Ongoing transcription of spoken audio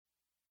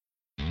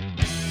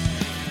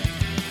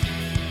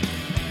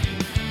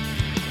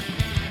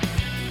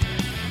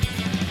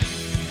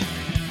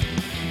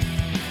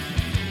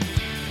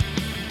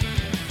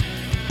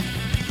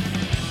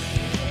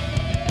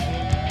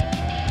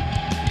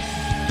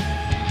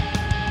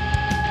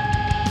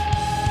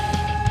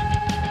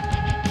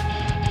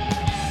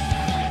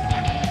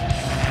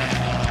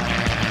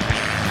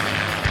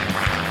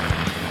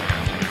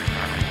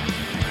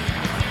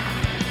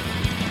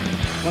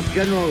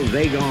General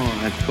Vagon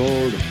has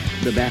called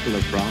the Battle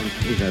of France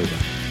is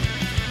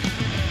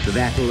over. The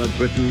Battle of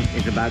Britain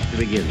is about to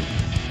begin.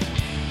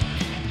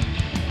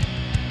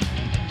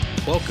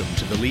 Welcome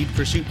to the Lead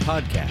Pursuit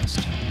Podcast,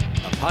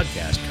 a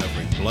podcast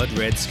covering Blood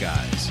Red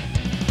Skies,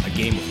 a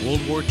game of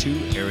World War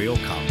II aerial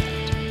combat.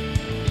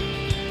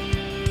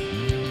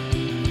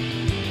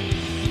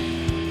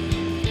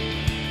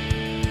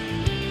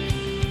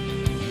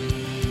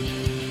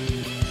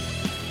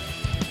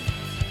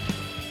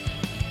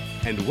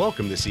 And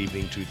welcome this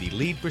evening to the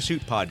Lead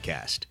Pursuit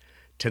Podcast.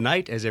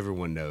 Tonight, as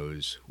everyone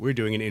knows, we're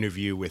doing an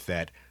interview with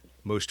that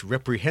most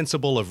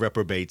reprehensible of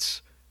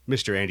reprobates,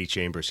 Mr. Andy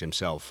Chambers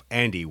himself.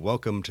 Andy,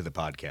 welcome to the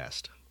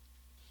podcast.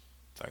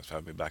 Thanks for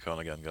having me back on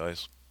again,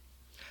 guys.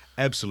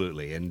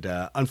 Absolutely. And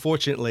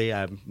unfortunately,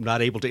 I'm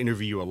not able to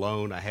interview you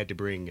alone. I had to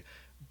bring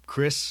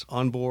Chris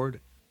on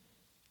board.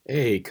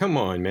 Hey, come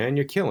on, man.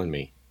 You're killing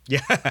me.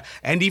 Yeah,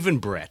 and even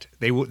Brett.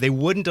 They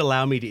wouldn't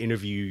allow me to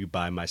interview you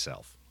by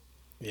myself.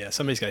 Yeah,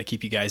 somebody's got to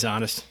keep you guys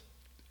honest.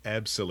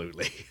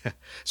 Absolutely.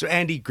 So,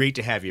 Andy, great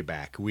to have you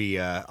back. We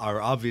are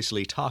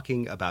obviously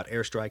talking about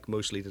Airstrike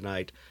mostly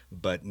tonight,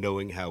 but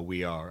knowing how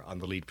we are on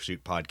the Lead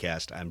Pursuit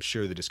podcast, I'm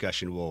sure the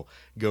discussion will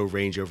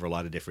range over a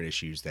lot of different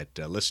issues that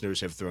listeners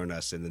have thrown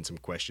us and then some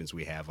questions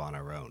we have on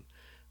our own.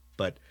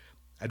 But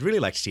I'd really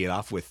like to see it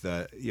off with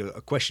a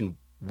question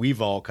we've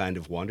all kind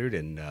of wondered,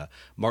 and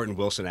Martin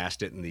Wilson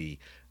asked it in the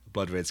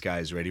Blood Red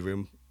Skies Ready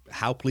Room.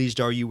 How pleased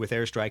are you with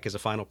Airstrike as a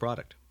final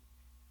product?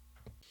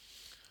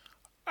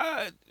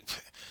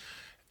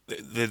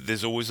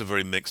 There's always a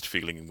very mixed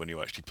feeling when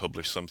you actually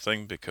publish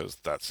something, because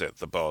that's it,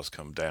 the bar's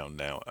come down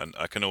now, and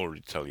I can already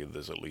tell you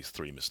there's at least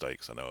 3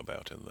 mistakes I know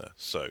about in there.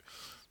 So,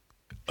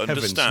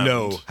 understand.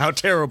 Heavens, no, how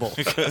terrible.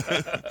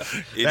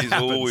 It is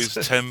always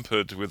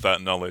tempered with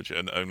that knowledge,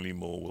 and only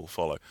more will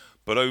follow.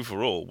 But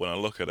overall, when I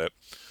look at it,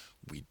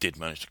 we did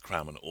manage to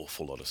cram an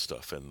awful lot of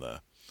stuff in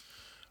there.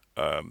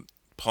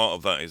 Part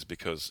of that is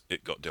because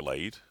it got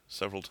delayed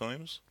several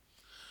times.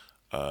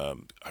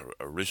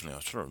 Originally, I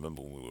was trying to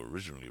remember when we were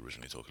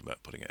originally talking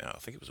about putting it out. I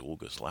think it was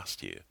August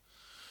last year.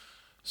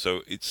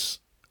 So it's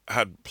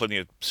had plenty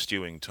of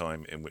stewing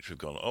time in which we've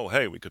gone, oh,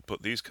 hey, we could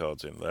put these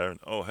cards in there, and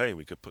oh, hey,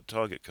 we could put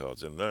target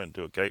cards in there and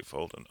do a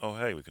gatefold, and oh,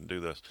 hey, we can do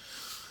this.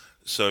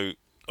 So,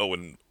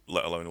 and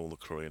let alone all the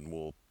Korean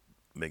War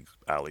MiG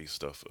alley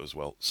stuff as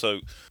well. So,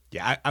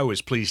 yeah, I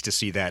was pleased to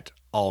see that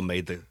all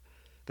made the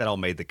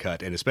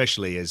cut, and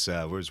especially as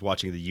I was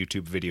watching the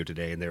YouTube video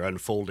today, and they're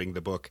unfolding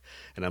the book,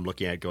 and I'm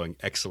looking at it going,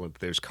 excellent.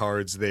 There's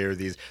cards there.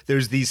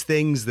 There's these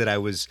things that I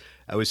was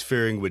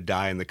fearing would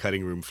die on the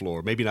cutting room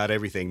floor. Maybe not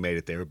everything made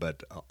it there,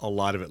 but a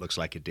lot of it looks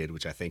like it did,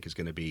 which I think is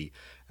going to be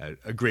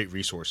a great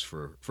resource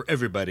for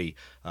everybody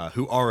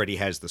who already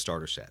has the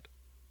starter set.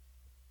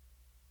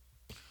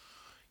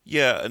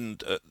 Yeah,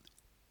 and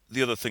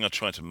the other thing I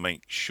tried to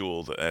make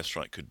sure that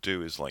Airstrike could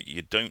do is, like,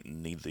 you don't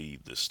need the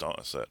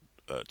starter set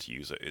to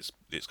use it.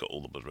 It's got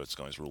all the Blood Red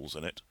Skies rules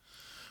in it,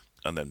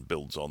 and then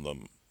builds on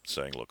them,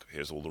 saying, look,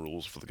 here's all the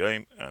rules for the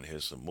game, and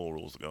here's some more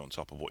rules that go on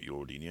top of what you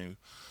already knew.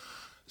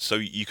 So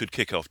you could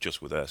kick off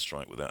just with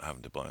Airstrike without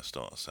having to buy a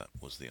starter set,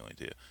 was the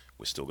idea.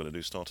 We're still going to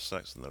do starter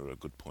sets, and they're a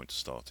good point to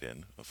start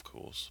in, of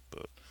course,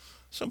 but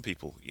some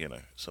people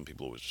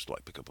always just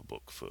like pick up a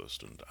book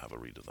first and have a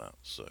read of that,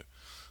 so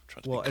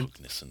try to be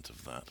cognizant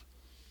of that.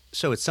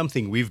 So it's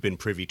something we've been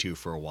privy to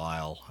for a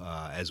while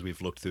as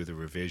we've looked through the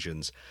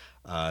revisions.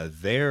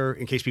 There,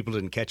 in case people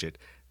didn't catch it,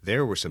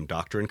 there were some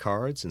doctrine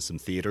cards and some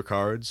theater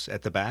cards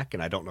at the back,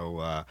 and I don't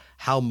know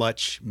how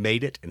much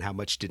made it and how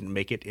much didn't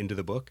make it into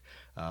the book,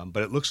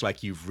 but it looks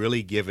like you've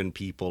really given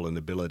people an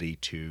ability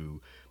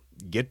to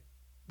get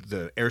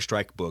the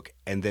Airstrike book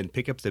and then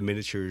pick up the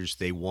miniatures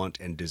they want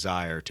and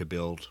desire to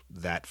build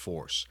that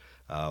force.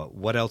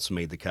 What else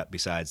made the cut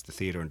besides the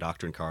theater and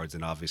doctrine cards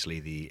and obviously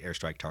the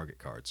Airstrike target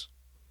cards?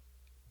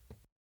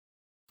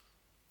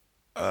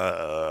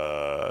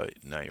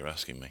 Now you're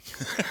asking me.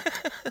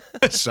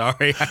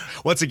 Sorry.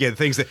 Once again,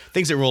 things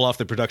that roll off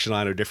the production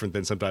line are different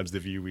than sometimes the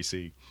view we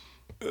see.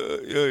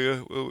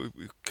 Yeah. Well,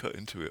 we cut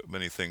into it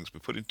many things. We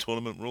put in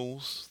tournament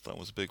rules. That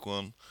was a big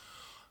one.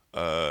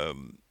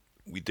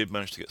 We did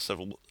manage to get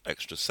several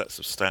extra sets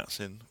of stats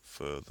in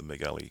for the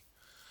MiG alley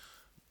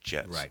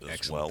jets right, as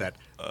excellent. well.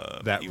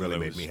 That really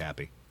made me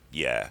happy.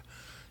 Yeah,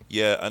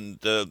 and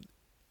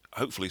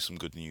hopefully some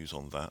good news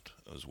on that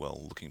as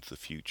well, looking to the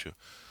future.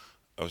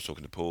 I was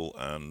talking to Paul,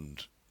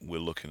 and we're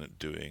looking at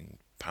doing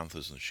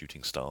Panthers and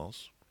Shooting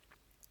Stars.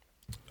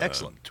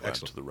 Excellent. To add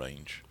to the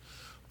range,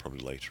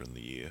 probably later in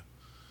the year.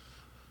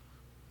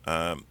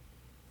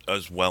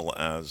 As well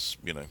as,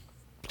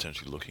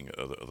 potentially looking at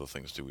other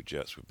things to do with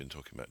jets. We've been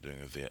talking about doing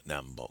a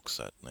Vietnam box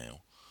set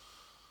now.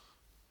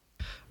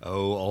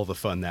 Oh, all the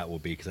fun that will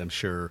be, because I'm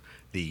sure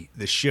the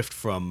shift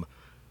from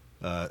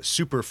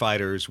super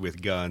fighters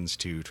with guns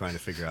to trying to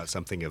figure out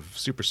something of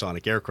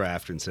supersonic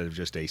aircraft instead of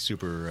just a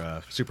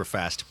super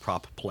fast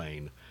prop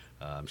plane.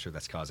 I'm sure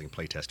that's causing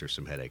playtesters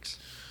some headaches.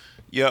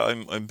 Yeah,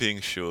 I'm being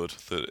assured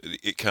that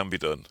it can be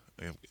done.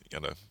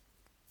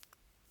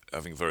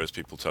 having various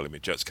people telling me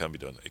jets can be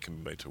done, it can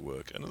be made to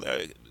work. And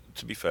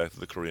to be fair,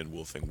 the Korean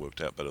War thing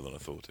worked out better than I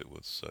thought it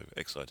would. So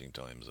exciting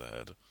times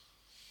ahead.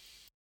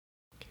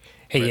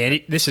 Hey,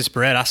 Andy, this is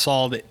Brett. I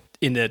saw that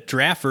in the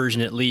draft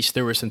version, at least,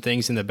 there were some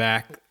things in the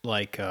back,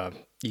 like I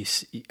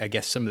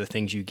guess some of the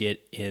things you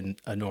get in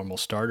a normal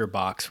starter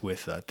box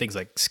with things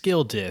like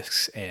skill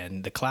discs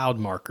and the cloud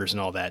markers and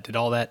all that. Did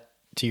all that,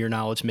 to your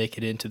knowledge, make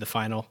it into the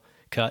final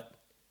cut?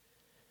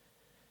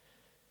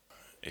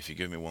 If you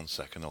give me 1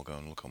 second, I'll go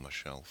and look on my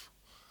shelf.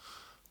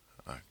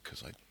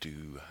 Because I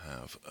do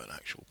have an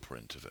actual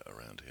print of it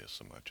around here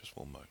somewhere. Just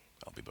one moment.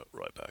 I'll be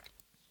right back.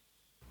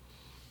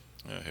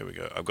 Yeah, here we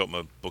go. I've got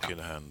my book in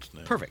hand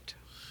now. Perfect.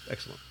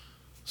 Excellent.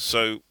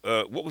 So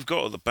what we've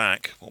got at the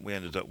back, what we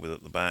ended up with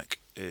at the back,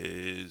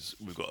 is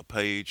we've got a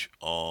page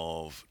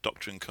of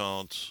doctrine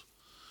cards.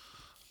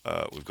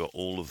 We've got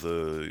all of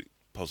the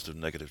positive,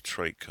 negative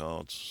trait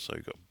cards. So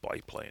you've got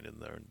biplane in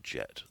there and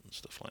jet and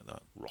stuff like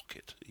that.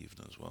 Rocket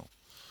even as well.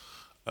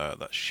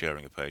 That's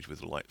sharing a page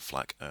with light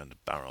flak and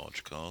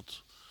barrage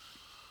cards.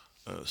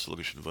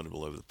 Sluggish and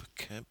vulnerable over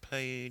the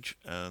page,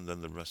 and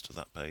then the rest of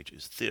that page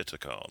is theatre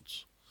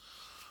cards.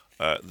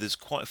 There's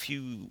quite a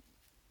few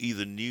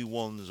either new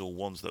ones or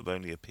ones that have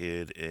only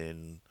appeared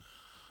in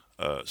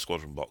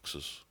squadron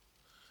boxes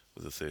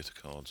with the theatre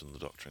cards and the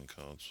doctrine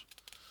cards.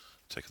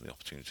 Taking the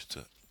opportunity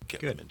to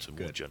get them into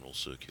more general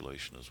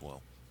circulation as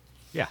well.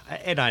 Yeah,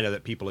 and I know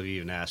that people have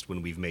even asked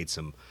when we've made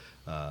some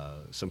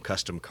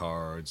custom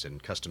cards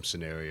and custom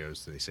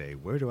scenarios. They say,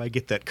 "Where do I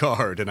get that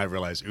card?" And I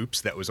realize,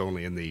 oops, that was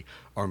only in the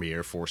Army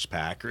Air Force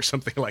pack or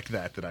something like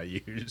that I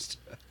used.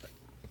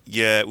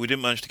 Yeah, we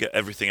didn't manage to get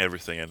everything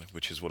in,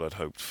 which is what I'd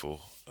hoped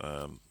for.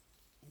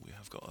 We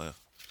have got a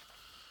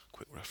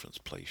quick reference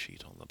play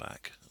sheet on the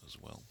back as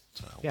well.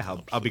 Yeah,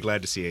 I'll be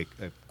glad to see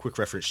a quick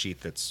reference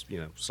sheet that's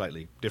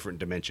slightly different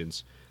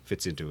dimensions,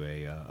 fits into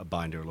a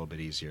binder a little bit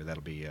easier.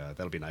 That'll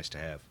be nice to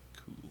have.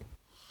 Cool.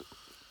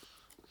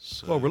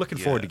 So, well, we're looking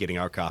forward to getting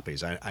our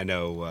copies. I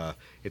know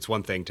it's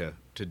one thing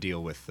to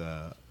deal with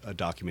a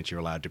document you're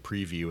allowed to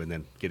preview and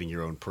then getting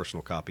your own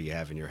personal copy you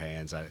have in your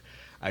hands.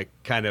 I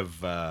kind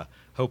of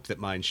hope that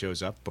mine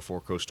shows up before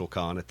Coastal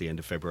Con at the end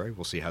of February.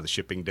 We'll see how the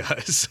shipping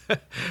does.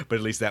 But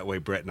at least that way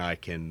Brett and I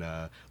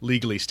can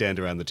legally stand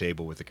around the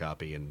table with a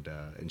copy and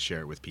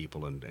share it with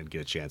people and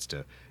get a chance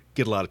to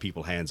get a lot of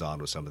people hands-on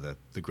with some of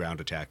the ground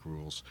attack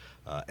rules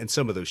and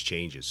some of those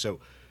changes.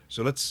 So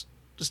let's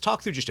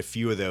talk through just a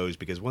few of those,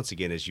 because once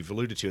again, as you've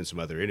alluded to in some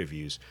other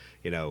interviews,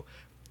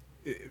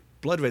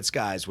 Blood Red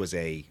Skies was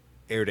a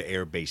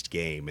air-to-air based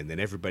game, and then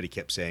everybody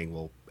kept saying,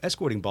 well,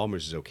 escorting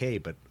bombers is okay,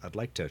 but I'd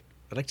like to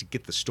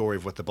get the story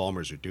of what the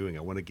bombers are doing.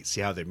 I want to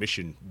see how their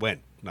mission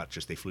went, not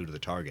just they flew to the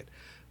target.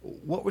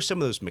 What were some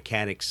of those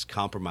mechanics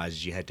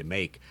compromises you had to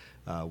make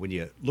when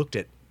you looked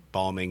at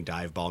bombing,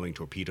 dive bombing,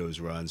 torpedoes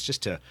runs,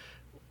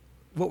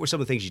 what were some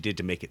of the things you did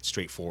to make it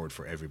straightforward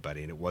for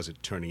everybody and it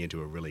wasn't turning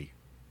into a really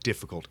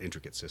difficult,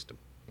 intricate system?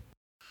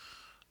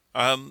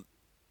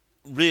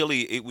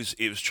 Really, it was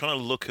trying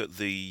to look at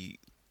the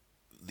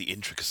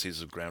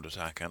intricacies of ground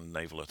attack and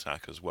naval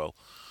attack as well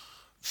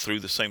through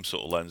the same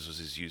sort of lens as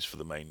is used for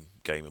the main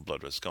game in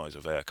Blood Red Skies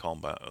of air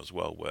combat as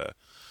well, where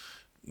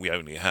we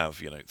only have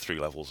 3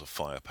 levels of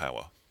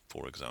firepower,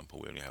 for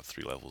example. We only have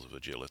 3 levels of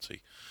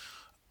agility,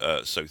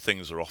 so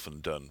things are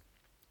often done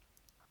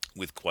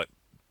with quite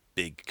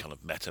big kind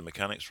of meta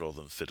mechanics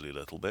rather than fiddly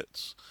little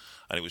bits,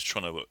 and it was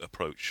trying to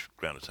approach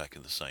ground attack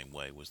in the same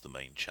way was the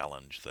main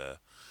challenge there.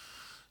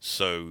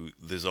 So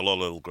there's a lot of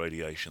little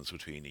gradations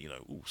between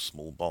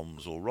small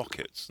bombs or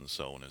rockets and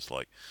so on. It's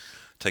like,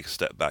 take a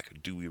step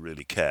back, do we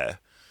really care?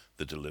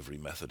 The delivery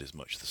method is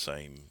much the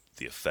same,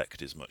 the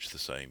effect is much the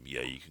same.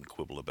 Yeah, you can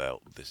quibble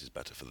about this is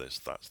better for this,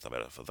 that's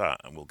better for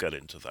that, and we'll get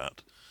into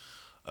that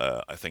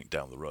I think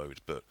down the road.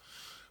 But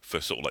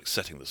for sort of like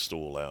setting the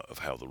stall out of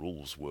how the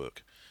rules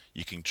work,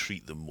 you can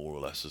treat them more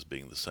or less as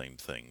being the same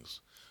things.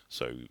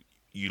 So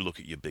you look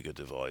at your bigger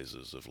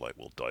devices of like,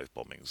 well, dive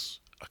bombing's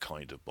a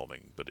kind of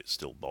bombing, but it's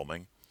still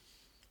bombing.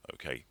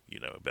 Okay, you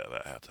know a bit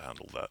about how to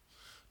handle that.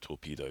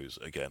 Torpedoes,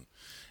 again,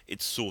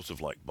 it's sort of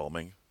like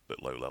bombing,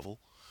 but low level.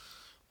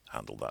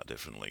 Handle that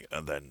differently.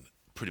 And then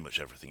pretty much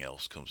everything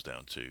else comes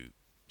down to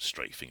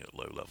strafing at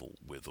low level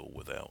with or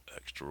without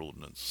extra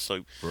ordnance.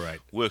 So right.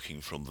 Working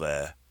from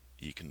there,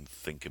 you can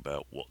think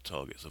about what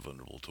targets are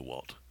vulnerable to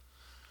what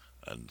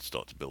and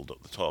start to build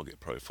up the target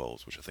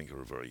profiles, which I think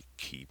are a very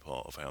key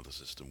part of how the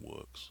system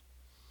works.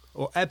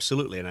 Well,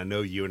 absolutely, and I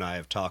know you and I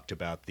have talked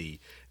about the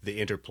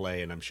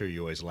interplay, and I'm sure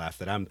you always laugh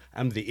that I'm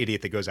the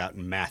idiot that goes out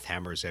and math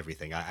hammers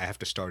everything. I have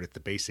to start at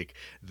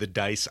the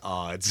dice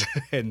odds,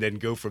 and then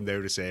go from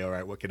there to say, all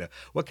right, what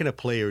can a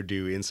player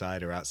do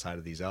inside or outside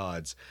of these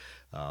odds?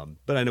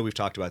 But I know we've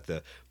talked about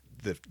the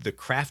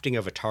crafting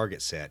of a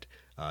target set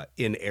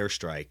in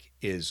Airstrike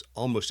is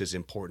almost as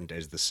important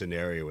as the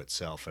scenario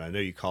itself. And I know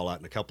you call out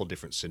in a couple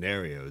different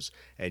scenarios,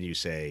 and you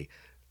say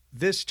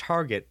this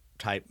target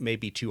type may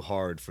be too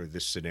hard for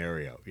this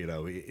scenario.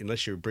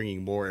 Unless you're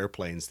bringing more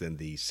airplanes than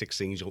the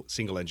 6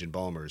 single engine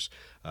bombers,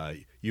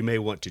 you may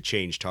want to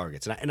change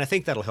targets. And I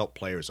think that'll help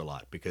players a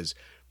lot, because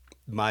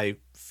my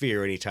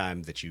fear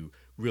anytime that you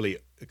really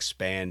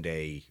expand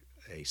a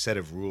set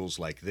of rules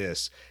like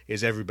this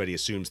is everybody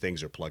assumes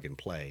things are plug and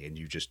play, and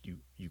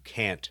you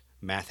can't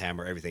math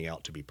hammer everything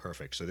out to be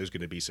perfect. So there's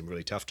going to be some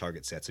really tough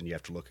target sets, and you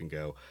have to look and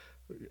go,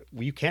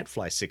 well, you can't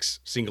fly 6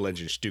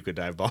 single-engine Stuka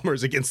dive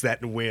bombers against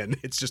that and win.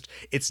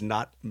 It's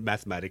not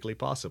mathematically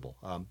possible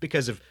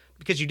because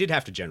you did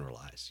have to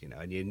generalize,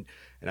 and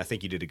I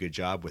think you did a good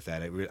job with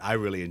that. I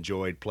really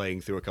enjoyed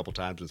playing through a couple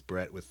times with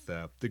Brett with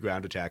the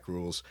ground attack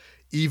rules,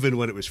 even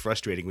when it was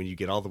frustrating when you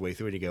get all the way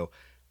through and you go,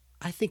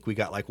 I think we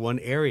got like one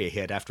area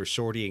hit after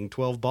sorting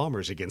 12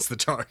 bombers against the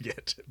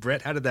target.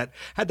 Brett, how'd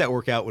that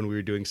work out when we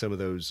were doing some of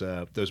those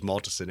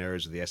Malta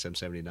scenarios with the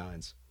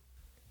SM-79s?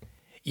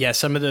 Yeah,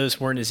 some of those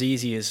weren't as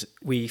easy as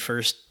we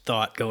first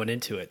thought going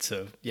into it.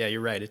 So yeah,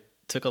 you're right. It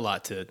took a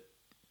lot to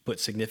put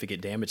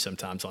significant damage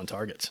sometimes on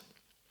targets.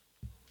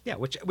 Yeah,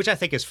 which I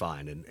think is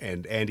fine.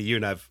 And Andy, you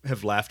and I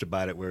have laughed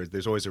about it, where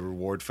there's always a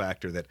reward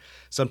factor that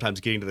sometimes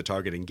getting to the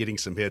target and getting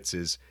some hits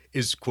is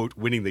quote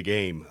winning the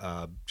game,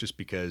 just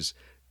because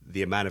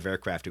the amount of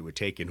aircraft it would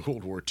take in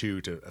World War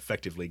II to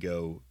effectively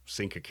go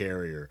sink a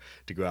carrier,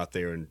 to go out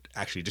there and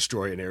actually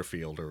destroy an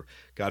airfield, or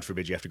God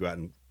forbid you have to go out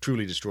and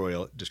truly destroy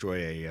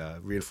a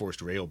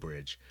reinforced rail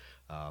bridge.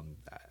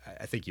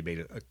 I think you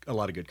made a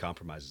lot of good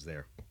compromises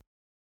there.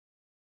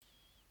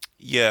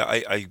 Yeah,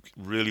 I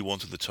really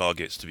wanted the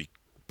targets to be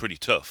pretty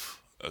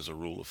tough as a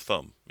rule of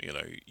thumb.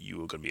 You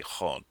were going to be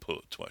hard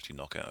put to actually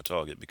knock out a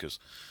target, because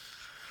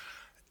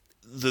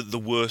the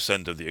worst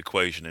end of the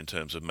equation in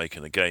terms of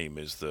making a game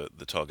is that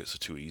the targets are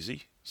too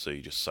easy. So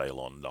you just sail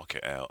on, knock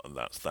it out, and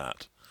that's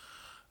that.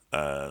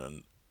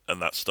 And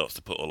that starts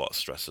to put a lot of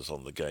stresses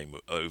on the game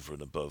over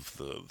and above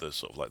the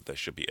sort of like there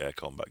should be air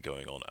combat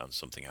going on and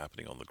something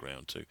happening on the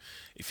ground too.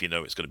 If you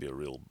know it's going to be a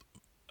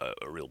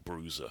real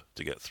bruiser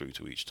to get through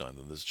to each time,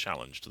 then there's a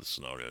challenge to the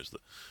scenarios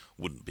that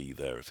wouldn't be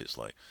there if it's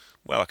like,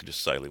 well, I could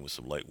just sail in with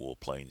some late war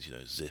planes,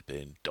 zip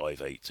in,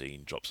 dive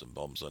 18, drop some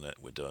bombs on it,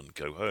 we're done,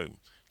 go home.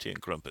 Tea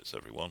and crumpets,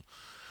 everyone.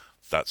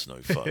 That's no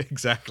fun.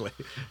 Exactly.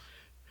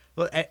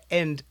 Well,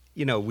 and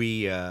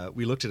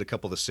we looked at a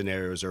couple of the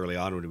scenarios early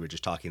on when we were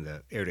just talking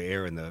the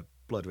air-to-air and the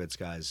Blood Red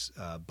Skies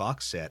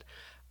box set.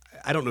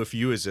 I don't know if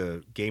you as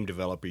a game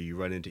developer, you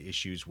run into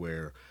issues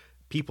where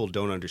people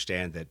don't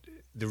understand that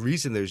the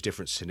reason there's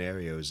different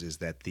scenarios is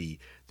that the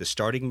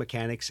starting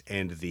mechanics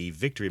and the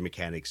victory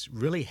mechanics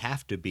really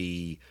have to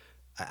be,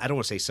 I don't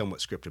want to say somewhat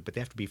scripted, but they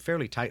have to be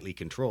fairly tightly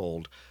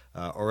controlled,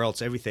 or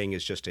else everything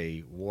is just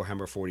a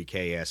Warhammer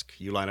 40K-esque.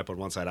 You line up on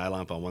one side, I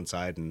line up on one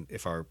side, and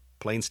if our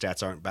plane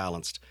stats aren't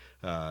balanced,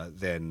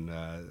 then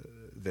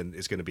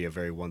it's going to be a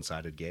very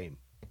one-sided game.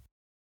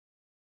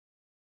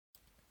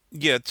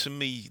 Yeah, to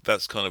me,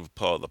 that's kind of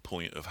part of the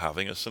point of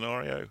having a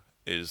scenario,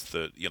 is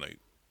that,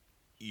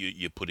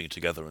 you're putting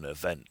together an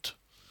event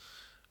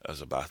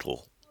as a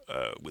battle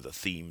with a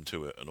theme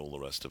to it and all the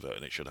rest of it,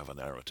 and it should have a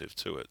narrative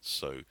to it.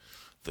 So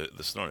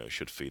the scenario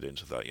should feed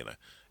into that.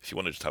 If you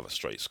want to just have a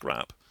straight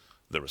scrap,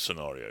 there are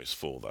scenarios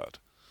for that.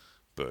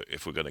 But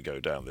if we're going to go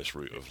down this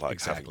route of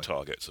having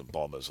targets and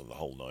bombers and the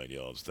whole 9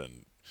 yards,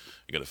 then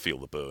you're going to feel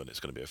the burn. It's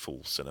going to be a full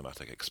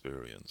cinematic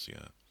experience.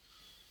 Yeah.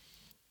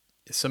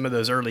 Some of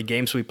those early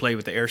games we played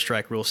with the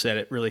Airstrike rule set,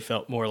 it really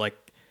felt more like,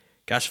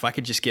 gosh, if I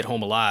could just get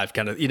home alive,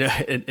 kind of, in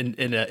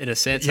a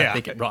sense. Yeah. I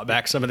think it brought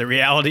back some of the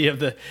reality of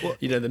the,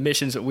 the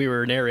missions that we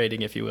were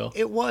narrating, if you will.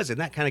 It was, and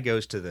that kind of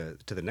goes to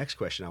the next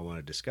question I want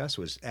to discuss,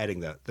 was adding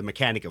the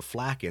mechanic of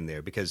flak in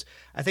there, because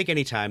I think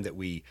any time that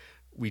we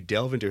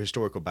delve into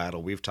historical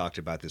battle, we've talked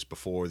about this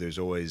before, there's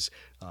always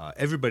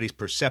everybody's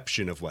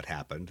perception of what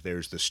happened.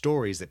 There's the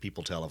stories that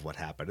people tell of what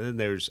happened, and then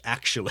there's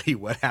actually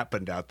what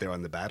happened out there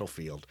on the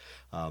battlefield.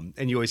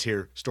 And you always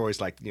hear stories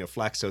like,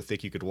 flak so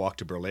thick you could walk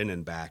to Berlin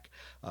and back.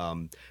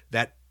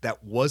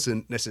 That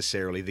wasn't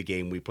necessarily the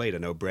game we played. I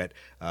know, Brett,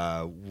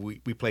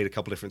 we played a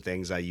couple different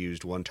things. I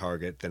used one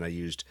target, then I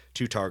used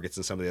 2 targets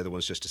and some of the other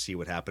ones just to see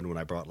what happened when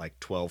I brought like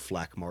 12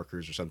 flak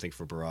markers or something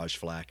for barrage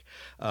flak.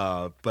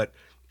 But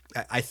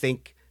I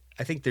think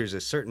there's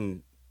a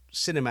certain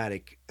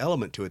cinematic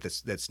element to it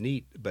that's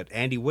neat. But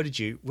Andy, what did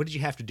you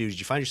have to do? Did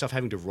you find yourself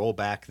having to roll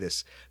back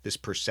this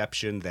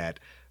perception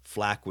that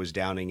flak was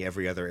downing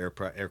every other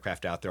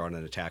aircraft out there on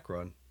an attack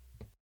run?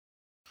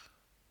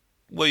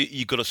 Well,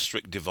 you've got a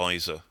strict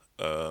divisor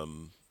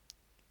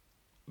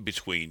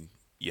between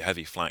your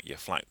heavy flak, your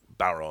flak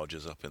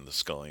barrages up in the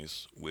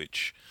skies,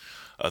 which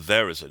are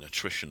there as an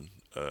attrition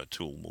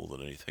tool more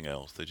than anything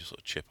else. They just sort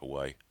of chip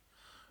away.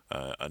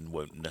 And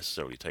won't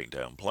necessarily take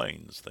down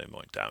planes. They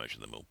might damage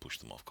them or push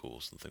them off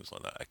course and things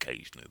like that.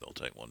 Occasionally they'll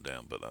take one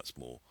down, but that's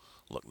more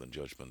luck than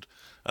judgment.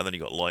 And then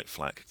you've got light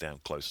flak down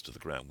closer to the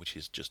ground, which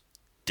is just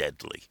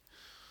deadly.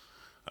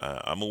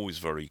 I'm always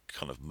very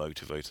kind of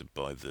motivated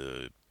by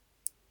the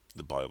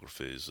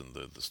biographies and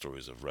the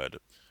stories I've read,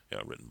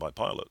 written by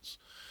pilots.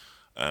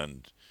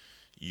 And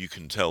you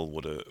can tell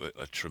what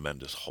a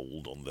tremendous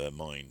hold on their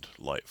mind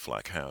light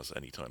flak has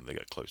anytime they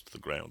get close to the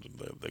ground and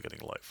they're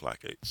getting light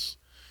flak.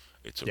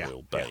 It's a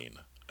real bane,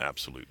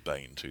 absolute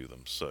bane to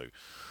them. So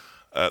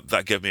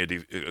that gave me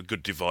a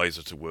good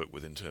divisor to work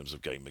with in terms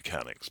of game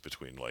mechanics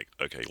between like,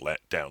 okay,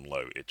 let down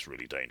low, it's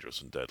really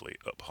dangerous and deadly.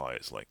 Up high,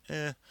 it's like,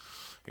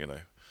 you know,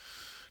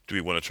 do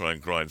we want to try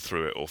and grind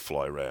through it or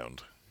fly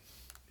round?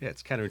 Yeah,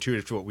 it's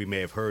counterintuitive to what we may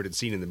have heard and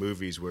seen in the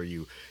movies, where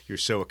you're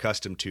so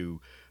accustomed to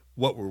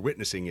what we're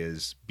witnessing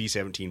is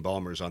B-17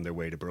 bombers on their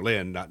way to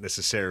Berlin, not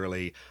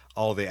necessarily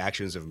all the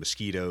actions of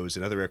Mosquitoes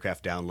and other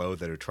aircraft down low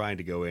that are trying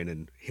to go in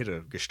and hit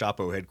a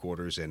Gestapo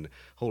headquarters. And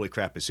holy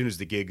crap, as soon as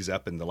the gig's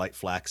up and the light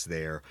flacks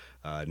there,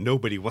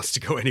 nobody wants to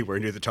go anywhere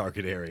near the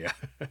target area.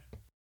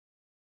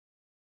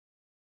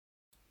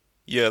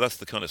 Yeah, that's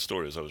the kind of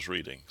stories I was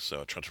reading,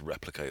 so I tried to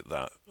replicate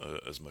that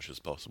as much as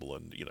possible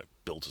and,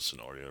 build a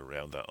scenario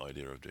around that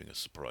idea of doing a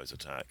surprise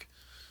attack,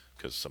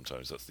 because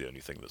sometimes that's the only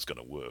thing that's going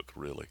to work,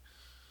 really.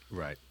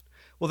 Right.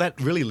 Well,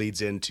 that really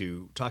leads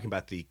into talking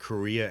about the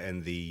Korea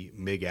and the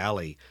MiG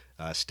Alley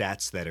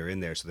stats that are in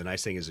there. So the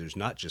nice thing is there's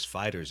not just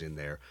fighters in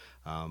there,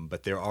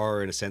 but there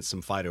are, in a sense,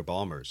 some fighter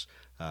bombers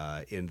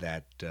in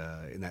that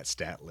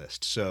stat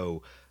list.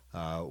 So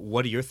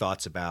what are your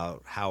thoughts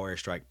about how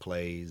Airstrike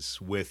plays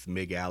with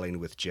MiG Alley and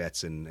with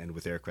jets and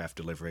with aircraft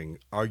delivering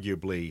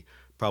arguably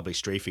probably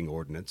strafing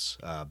ordnance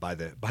by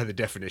the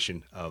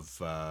definition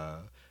of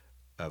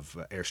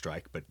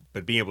Airstrike,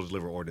 but being able to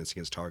deliver ordnance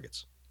against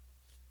targets?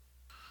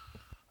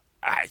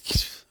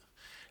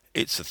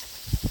 It's a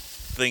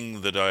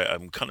thing that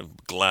I'm kind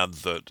of glad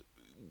that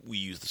we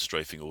use the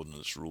strafing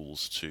ordnance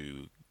rules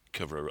to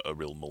cover a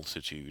real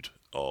multitude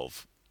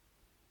of,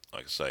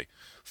 like I say,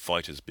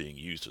 fighters being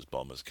used as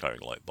bombers,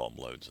 carrying light bomb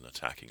loads and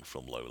attacking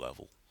from low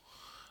level.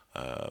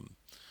 I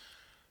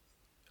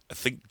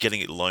think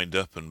getting it lined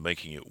up and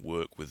making it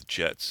work with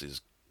jets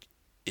is,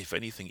 if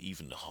anything,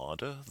 even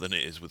harder than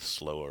it is with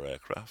slower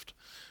aircraft.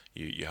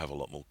 You have a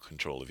lot more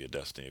control of your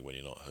destiny when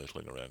you're not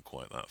hurtling around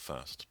quite that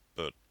fast.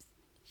 But,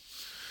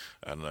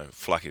 I don't know,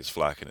 flak is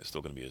flak and it's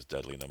still going to be as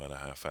deadly no matter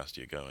how fast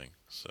you're going.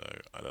 So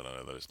I don't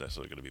know that it's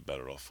necessarily going to be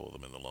better off for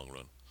them in the long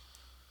run.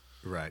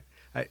 Right.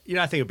 I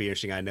think it'll be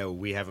interesting. I know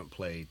we haven't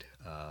played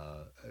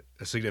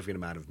a significant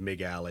amount of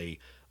MiG Alley,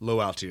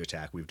 low altitude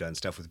attack. We've done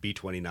stuff with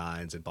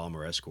B-29s and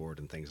bomber escort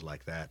and things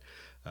like that.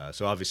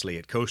 So obviously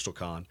at Coastal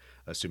Con,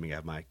 assuming I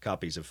have my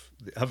copies of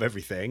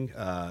everything,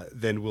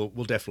 then we'll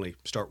definitely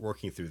start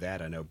working through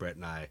that. I know Brett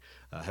and I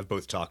have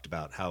both talked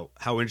about how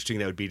interesting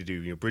that would be to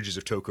do, Bridges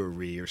of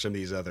Toko-Ri or some of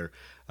these other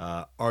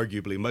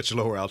arguably much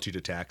lower altitude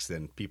attacks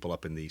than people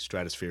up in the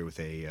stratosphere with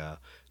a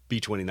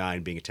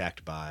B-29 being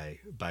attacked by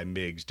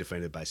MiGs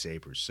defended by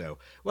Sabres. So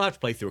we'll have to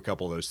play through a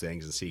couple of those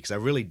things and see, because I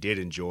really did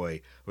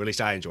enjoy, or at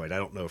least I enjoyed, I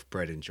don't know if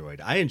Brett enjoyed,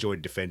 I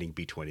enjoyed defending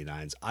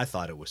B-29s. I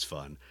thought it was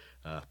fun.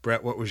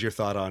 Brett, what was your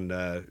thought on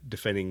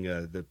defending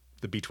the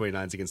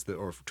B-29s against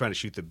or trying to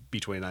shoot the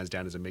B-29s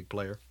down as a MiG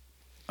player?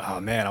 Oh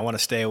man, I want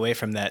to stay away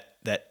from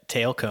that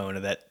tail cone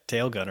or that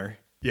tail gunner.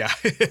 Yeah,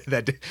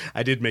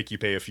 I did make you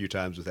pay a few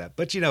times with that,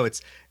 but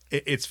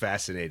it's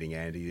fascinating,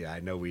 Andy. I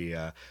know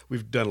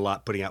we've done a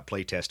lot putting out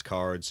playtest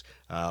cards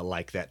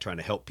like that, trying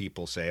to help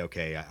people say,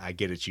 okay, I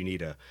get it. You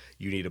need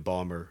a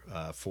bomber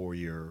for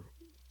your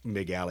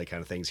MiG Alley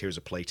kind of things. Here's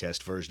a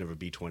playtest version of a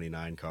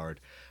B-29 card.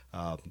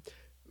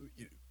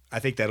 I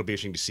think that'll be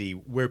interesting to see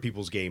where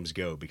people's games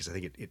go, because I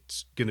think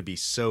it's going to be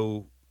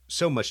so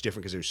much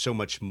different, because there's so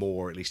much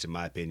more, at least in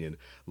my opinion,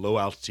 low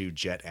altitude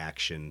jet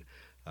action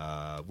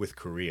with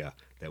Korea,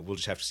 that we'll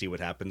just have to see what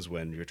happens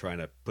when you're trying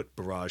to put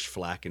barrage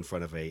flak in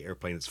front of a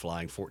airplane that's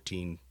flying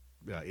 14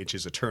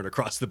 inches a turn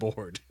across the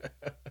board.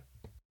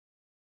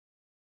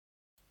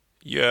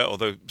 Yeah,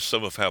 although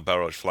some of how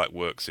barrage flak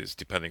works is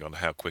depending on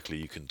how quickly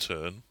you can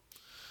turn,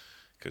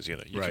 because you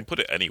Right. can put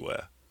it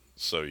anywhere,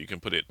 so you can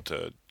put it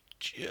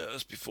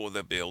just before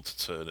they'll be able to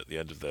turn at the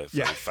end of their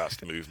very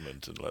fast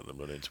movement and let them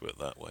run into it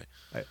that way.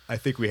 I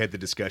think we had the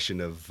discussion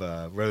of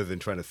rather than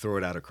trying to throw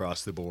it out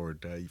across the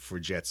board for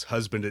jets,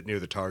 husband it near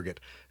the target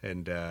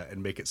and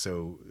make it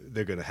so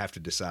they're going to have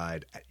to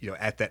decide,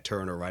 at that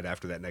turn or right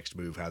after that next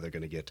move, how they're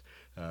going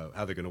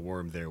to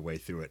worm their way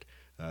through it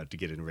to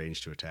get in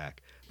range to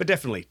attack. But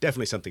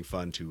definitely something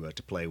fun to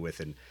play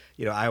with. And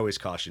I always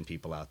caution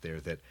people out there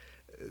that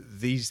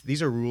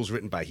these are rules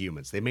written by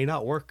humans. They may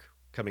not work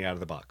coming out of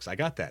the box. I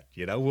got that.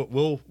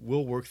 We'll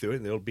work through it,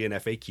 and there'll be an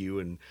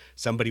FAQ, and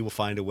somebody will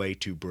find a way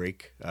to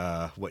break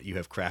what you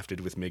have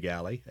crafted with MiG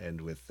Alley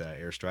and with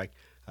Airstrike.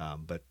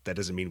 But that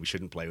doesn't mean we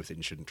shouldn't play with it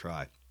and shouldn't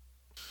try.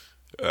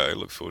 I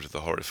look forward to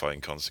the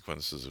horrifying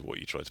consequences of what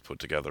you try to put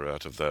together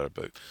out of there.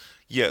 But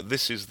yeah,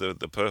 this is the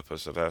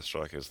purpose of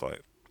Airstrike, is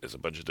like there's a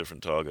bunch of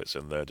different targets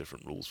in there,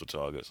 different rules for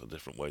targets and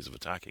different ways of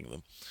attacking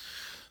them.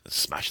 And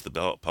smash the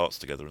parts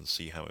together and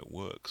see how it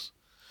works.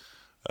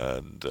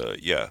 And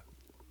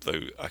though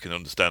I can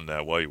understand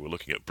now why you were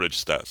looking at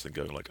bridge stats and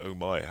going like, oh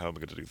my, how am I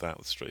going to do that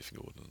with strafing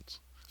ordnance?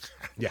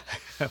 Yeah,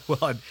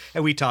 well,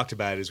 and we talked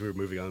about it as we were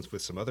moving on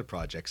with some other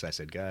projects. I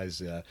said, guys,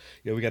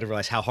 we got to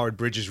realize how hard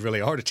bridges really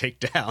are to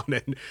take down.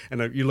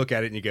 And you look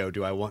at it and you go,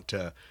 do I want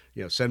to,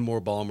 send more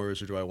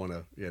bombers, or do I want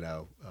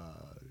to,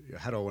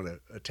 how do I want to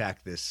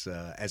attack this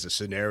as a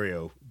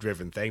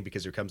scenario-driven thing?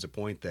 Because there comes a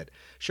point that,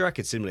 sure, I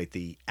could simulate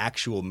the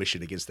actual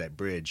mission against that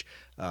bridge,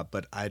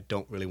 but I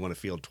don't really want to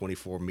field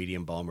 24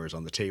 medium bombers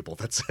on the table.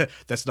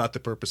 That's not the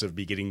purpose of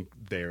me getting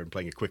there and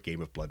playing a quick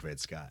game of Blood Red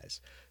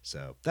Skies.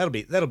 So that'll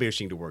be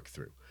interesting to work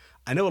through.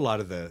 I know a lot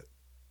of the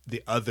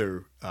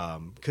other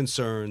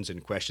concerns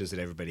and questions that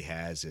everybody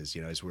has is,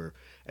 as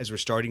we're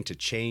starting to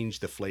change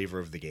the flavor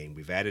of the game.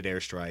 We've added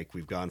Airstrike.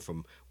 We've gone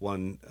from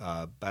one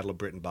Battle of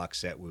Britain box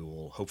set. We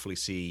will hopefully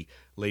see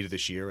later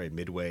this year a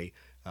Midway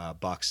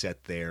box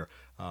set there.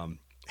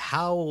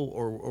 How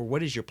or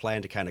what is your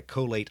plan to kind of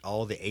collate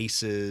all the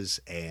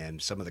aces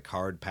and some of the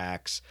card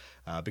packs?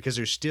 Because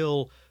there's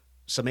still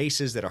some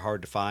aces that are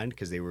hard to find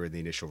because they were in the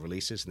initial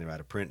releases and they're out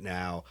of print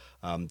now.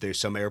 There's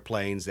some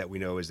airplanes that we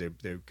know as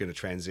they're going to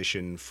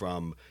transition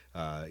from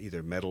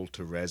either metal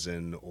to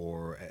resin,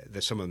 or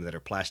there's some of them that are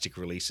plastic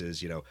releases.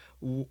 Some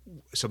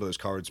of those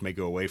cards may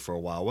go away for a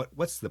while.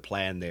 What's the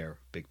plan there,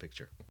 big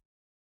picture?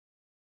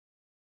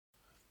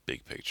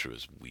 Big picture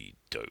is we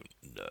don't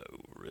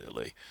know,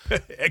 really.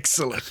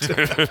 Excellent.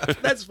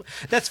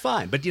 That's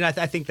fine. But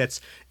I think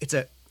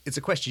it's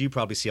a question you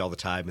probably see all the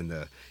time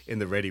in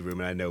the ready room,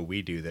 and I know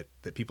we do,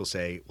 that people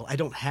say, well, I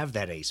don't have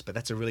that ace, but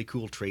that's a really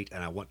cool trait,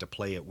 and I want to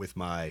play it with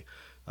my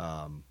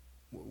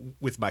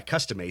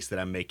custom ace that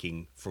I'm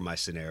making for my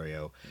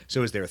scenario.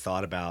 So is there a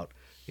thought about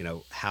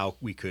how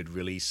we could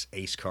release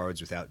ace cards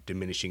without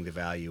diminishing the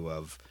value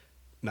of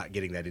not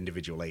getting that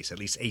individual ace, at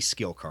least ace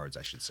skill cards,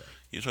 I should say?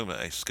 You're talking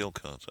about ace skill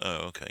cards.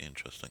 Oh, okay,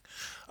 interesting.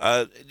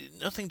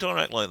 Nothing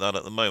direct like that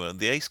at the moment.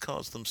 The ace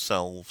cards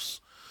themselves,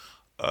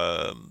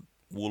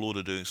 Warlord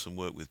are doing some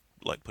work with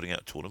putting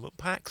out tournament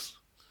packs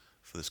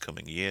for this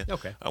coming year.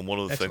 Okay. And one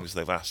of the Excellent. things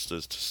they've asked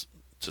us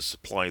to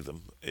supply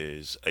them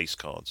is ace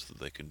cards that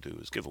they can do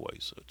as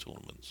giveaways at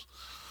tournaments.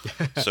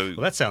 So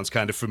well, that sounds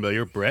kind of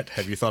familiar. Brett,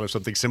 have you thought of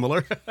something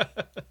similar?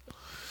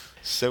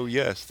 So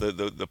yes,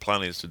 the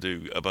plan is to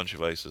do a bunch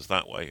of aces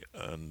that way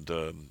and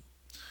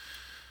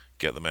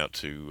get them out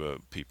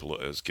to people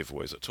as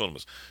giveaways at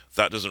tournaments.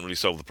 That doesn't really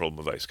solve the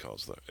problem of ace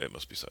cards, though, it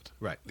must be said.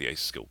 Right. The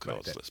ace skill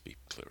cards, Right. let's be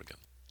clear again.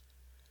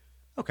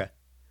 Okay.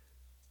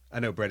 I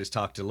know Brett has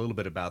talked a little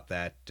bit about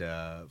that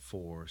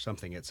for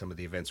something at some of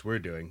the events we're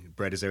doing.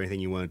 Brett, is there anything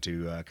you wanted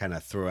to kind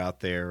of throw out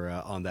there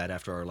on that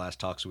after our last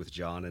talks with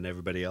John and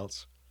everybody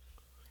else?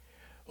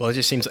 Well, it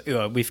just seems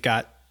like we've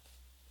got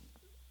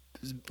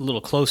a little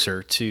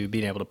closer to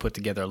being able to put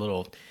together a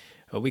little,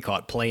 we call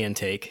it play and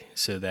take,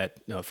 so that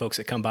folks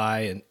that come by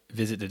and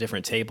visit the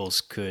different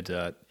tables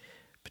could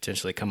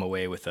potentially come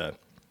away with a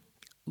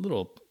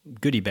little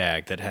goodie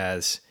bag that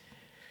has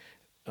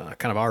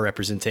kind of our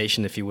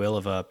representation, if you will,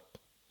 of an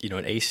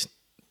ace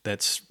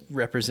that's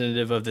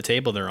representative of the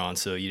table they're on.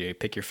 So you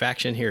pick your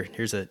faction.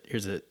 Here's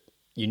a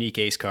unique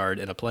ace card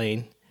and a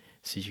plane,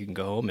 so you can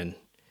go home and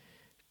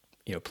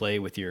play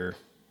with your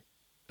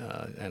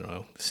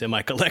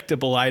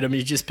semi-collectible item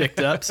you just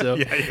picked up. So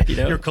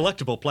your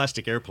collectible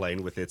plastic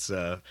airplane with its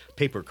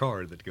paper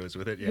card that goes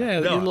with it.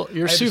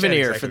 Your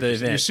souvenir for the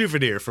event. Your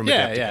souvenir from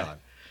Yeah, Adepticon. yeah.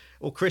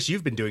 Well, Chris,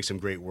 you've been doing some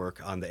great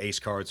work on the ace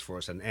cards for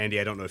us, and Andy,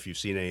 I don't know if you've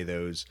seen any of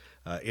those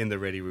in the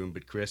ready room,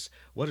 but Chris,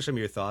 what are some of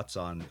your thoughts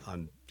on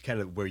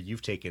kind of where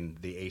you've taken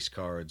the ace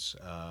cards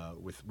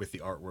with the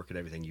artwork and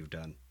everything you've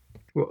done?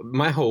 Well,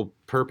 my whole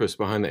purpose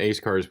behind the ace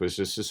cards was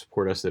just to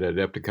support us at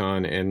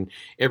Adepticon, and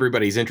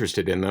everybody's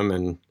interested in them.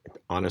 And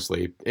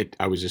honestly,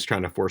 I was just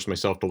trying to force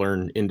myself to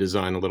learn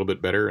InDesign a little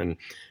bit better and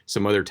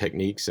some other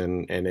techniques,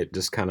 and it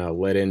just kind of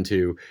led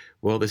into,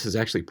 well, this is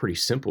actually pretty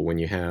simple when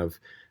you have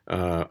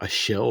a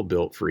shell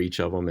built for each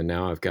of them, and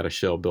now I've got a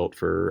shell built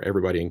for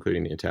everybody,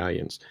 including the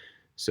Italians.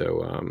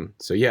 So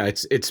yeah,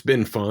 it's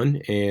been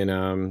fun, and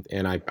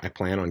I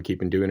plan on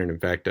keeping doing it. In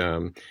fact,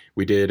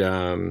 we did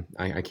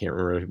I can't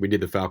remember, we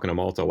did the Falcon of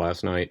Malta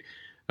last night.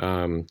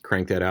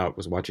 Cranked that out.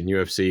 Was watching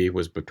UFC.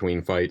 Was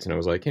between fights, and I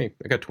was like, "Hey,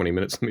 I got 20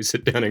 minutes. Let me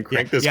sit down and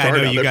crank this card out."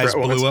 I know you guys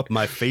Brett wants. blew up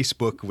my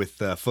Facebook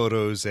with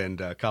photos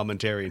and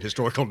commentary and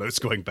historical notes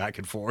going back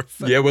and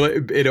forth. Yeah, well,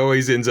 it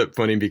always ends up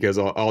funny because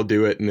I'll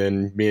do it, and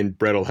then me and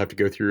Brett will have to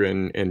go through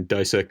and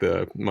dissect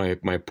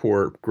my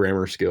poor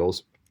grammar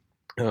skills.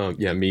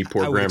 Me,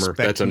 poor grammar.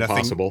 That's nothing,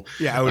 impossible.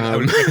 Yeah, I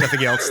would expect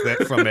nothing else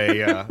that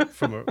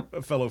from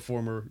a fellow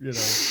former,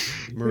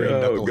 Marine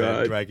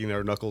knucklehead dragging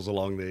their knuckles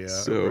along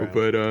the.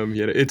 But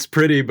it's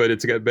pretty, but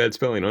it's got bad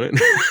spelling on it.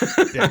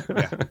 Yeah.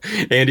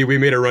 Andy, we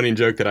made a running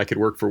joke that I could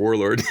work for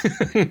Warlord.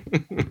 I'm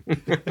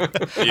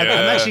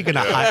actually gonna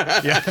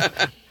hire.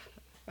 Yeah.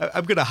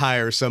 I'm going to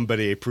hire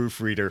somebody, a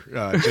proofreader,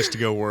 just to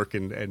go work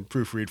and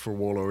proofread for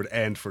Warlord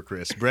and for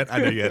Chris. Brett, I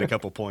know you had a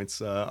couple points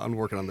on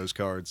working on those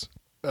cards.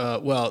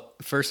 Well,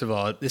 first of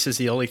all, this is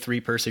the only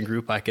 3-person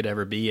group I could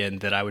ever be in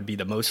that I would be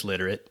the most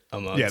literate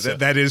among. Yeah,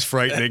 that is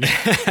frightening.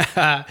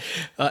 I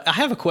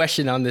have a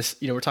question on this.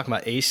 We're talking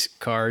about ace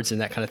cards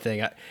and that kind of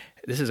thing.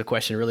 This is a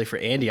question really for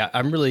Andy.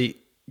 I'm really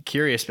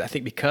curious. I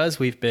think because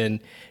we've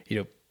been,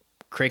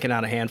 cranking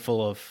out a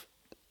handful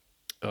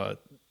of,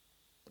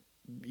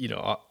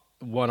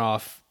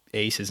 one-off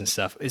aces and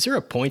stuff. Is there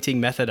a pointing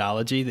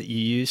methodology that you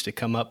use to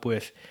come up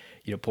with,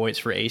 points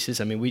for aces.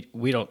 I mean,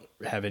 we don't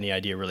have any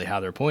idea really how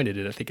they're pointed,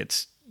 and I think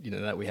it's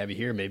that we have you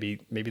here. Maybe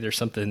there's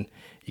something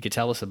you could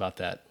tell us about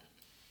that.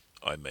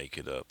 I make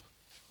it up.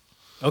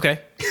 Okay.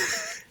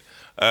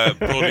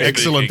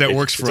 Excellent. That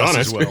works for us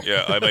as well.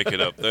 Yeah, I make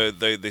it up.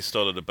 They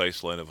start at a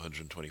baseline of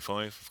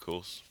 125, of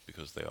course,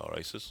 because they are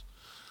aces.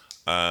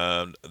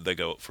 And they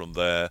go up from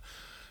there,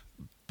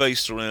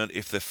 based around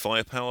if they're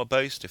firepower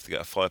based. If they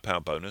get a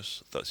firepower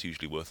bonus, that's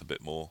usually worth a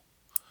bit more.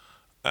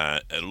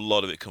 And a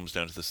lot of it comes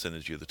down to the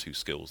synergy of the two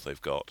skills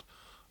they've got.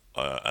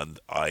 And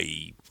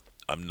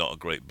I'm not a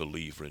great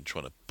believer in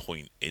trying to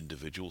point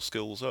individual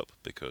skills up,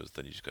 because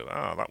then you just go,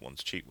 that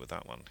one's cheap with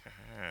that one,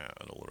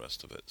 and all the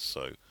rest of it.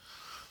 So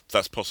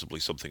that's possibly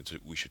something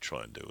we should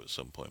try and do at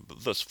some point.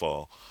 But thus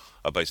far,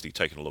 I've basically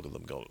taken a look at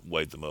them,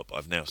 weighed them up.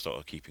 I've now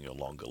started keeping a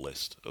longer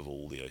list of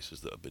all the aces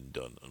that have been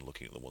done and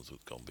looking at the ones that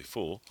have gone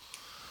before.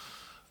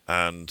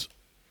 And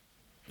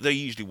they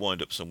usually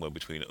wind up somewhere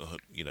between,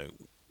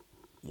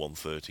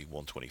 130,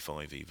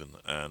 125 even,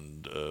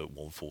 and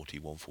 140,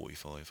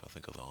 145, I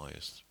think are the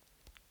highest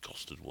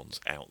costed ones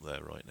out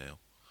there right now.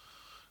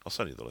 I'll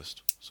send you the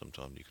list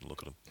sometime. You can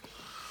look at them.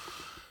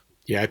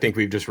 Yeah, I think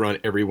we've just run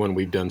every one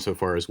we've done so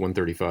far as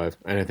 135,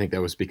 and I think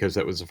that was because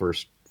that was the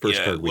first card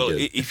we did. Well,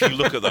 if you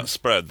look at that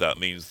spread, that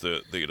means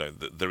that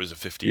there is a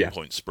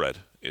 15-point spread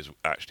is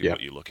actually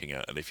what you're looking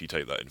at, and if you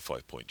take that in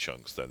 5-point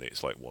chunks, then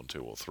it's like 1,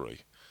 2, or 3.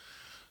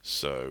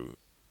 So,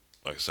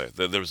 like I say,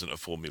 there isn't a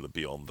formula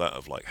beyond that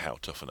of like how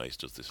tough an ace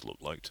does this look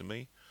like to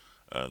me,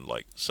 and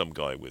like some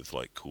guy with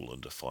like cool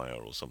under fire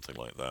or something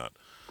like that,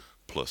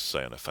 plus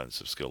say an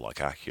offensive skill like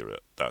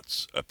accurate,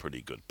 that's a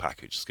pretty good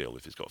package skill.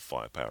 If he's got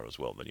firepower as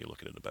well, then you're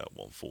looking at about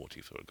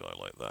 140 for a guy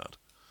like that.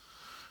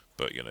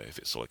 But if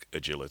it's like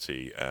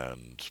agility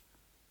and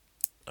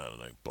I don't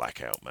know,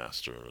 blackout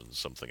master and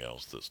something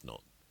else that's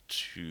not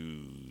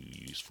too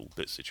useful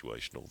bit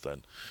situational,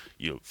 then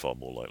you're far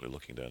more likely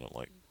looking down at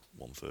like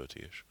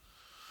 130ish.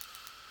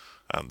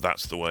 And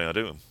that's the way I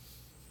do them.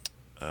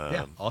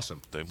 Yeah,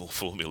 awesome. They're more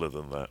formula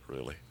than that,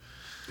 really.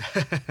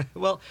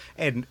 Well,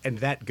 and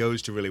that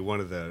goes to really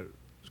one of the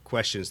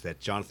questions that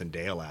Jonathan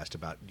Dale asked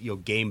about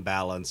game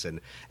balance,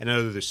 and I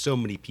know there's so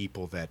many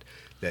people that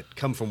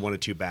come from one or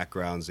two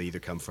backgrounds. They either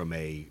come from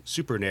a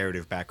super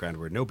narrative background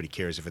where nobody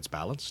cares if it's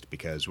balanced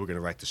because we're going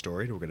to write the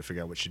story and we're going to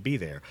figure out what should be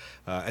there,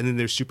 and then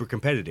there's super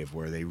competitive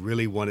where they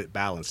really want it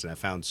balanced. And I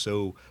found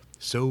so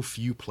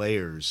few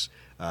players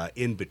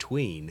in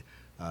between.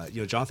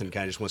 Jonathan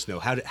kind of just wants to know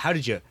how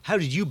did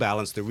you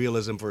balance the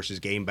realism versus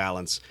game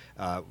balance,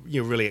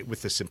 really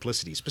with the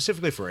simplicity,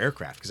 specifically for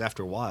aircraft? Because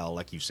after a while,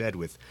 like you said,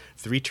 with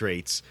 3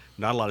 traits,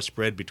 not a lot of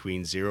spread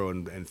between 0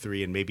 and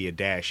 3, and maybe a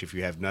dash if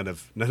you have none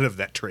of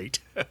that trait.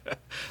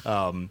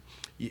 How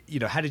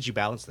did you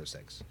balance those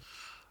things?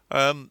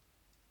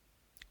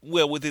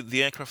 Well, with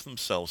the aircraft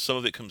themselves, some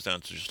of it comes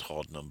down to just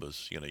hard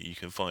numbers. You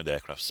can find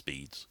aircraft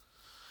speeds.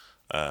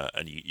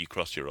 And you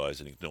cross your eyes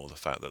and ignore the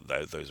fact that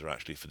those are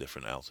actually for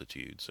different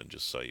altitudes, and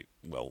just say,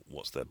 well,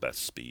 what's their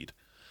best speed?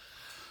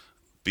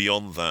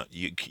 Beyond that,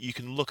 you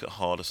can look at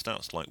harder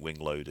stats like wing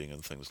loading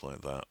and things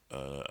like that,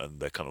 and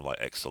they're kind of like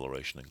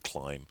acceleration and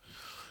climb.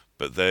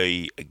 But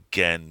they,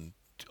 again,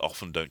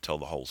 often don't tell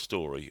the whole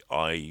story.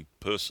 I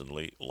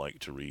personally like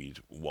to read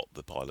what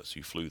the pilots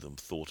who flew them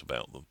thought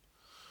about them,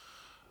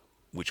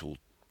 which will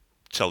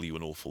tell you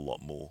an awful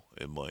lot more,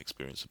 in my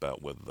experience,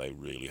 about whether they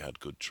really had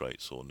good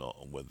traits or not,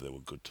 and whether they were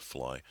good to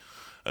fly.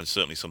 And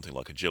certainly something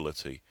like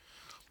agility,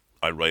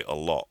 I rate a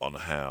lot on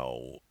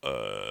how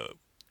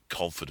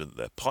confident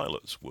their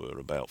pilots were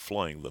about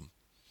flying them,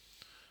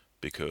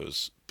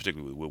 because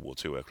particularly with World War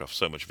II aircraft,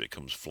 so much of it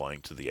comes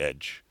flying to the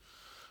edge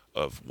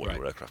of what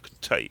your aircraft can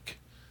take.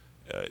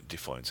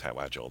 Defines how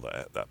agile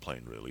that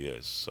plane really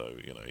is. So,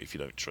 if you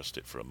don't trust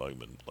it for a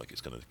moment, like it's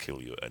going to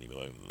kill you at any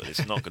moment, then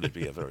it's not going to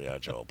be a very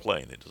agile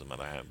plane. It doesn't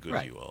matter how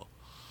good you are.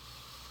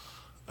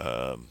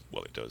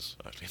 Well, it does,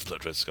 actually. In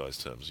Blood Red Skies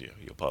terms,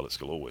 your pilot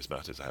skill always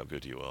matters how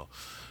good you are.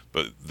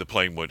 But the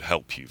plane won't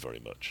help you very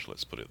much,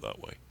 let's put it that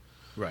way.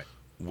 Right.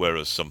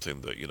 Whereas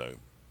something that,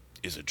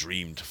 is a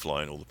dream to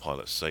fly, and all the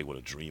pilots say what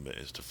a dream it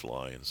is to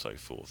fly and so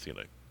forth,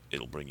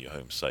 it'll bring you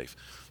home safe.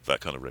 That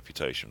kind of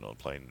reputation on a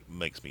plane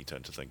makes me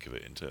tend to think of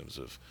it in terms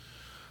of,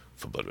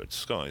 for Blood Red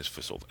Skies,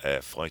 for sort of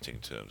air fighting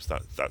terms,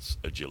 that's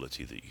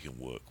agility that you can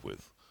work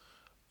with,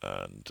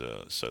 and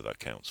so that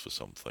counts for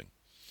something.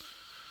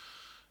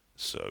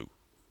 So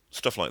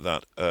stuff like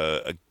that.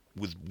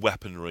 With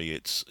weaponry,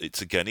 it's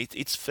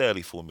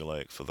fairly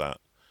formulaic for that.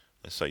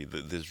 I say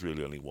that there's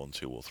really only 1,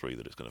 2, or 3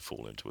 that it's going to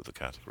fall into the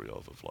category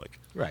of like,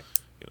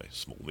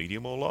 small,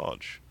 medium, or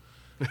large.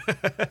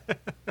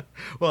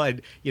 Well,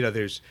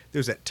 there's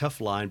that tough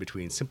line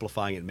between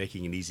simplifying it and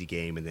making an easy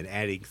game, and then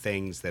adding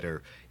things that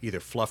are either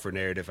fluff or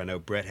narrative. I know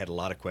Brett had a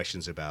lot of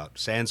questions about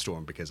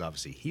Sandstorm, because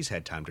obviously he's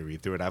had time to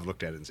read through it. I've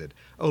looked at it and said,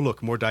 oh,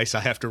 look, more dice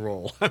I have to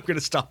roll. I'm going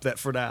to stop that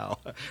for now.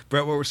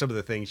 Brett, what were some of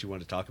the things you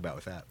wanted to talk about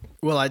with that?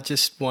 Well, I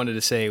just wanted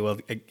to say,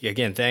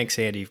 again, thanks,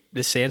 Andy.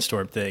 This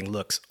Sandstorm thing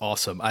looks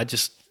awesome. I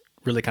just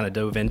really kind of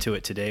dove into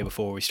it today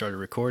before we started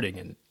recording,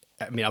 and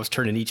I mean, I was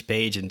turning each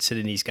page and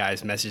sending these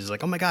guys messages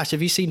like, "Oh my gosh,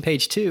 have you seen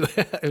page 2?"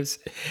 I was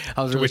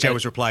to which I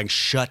was replying,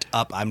 "Shut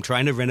up! I'm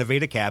trying to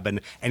renovate a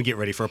cabin and get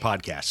ready for a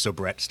podcast." So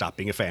Brett, stop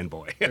being a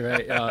fanboy.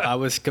 Right. I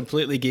was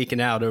completely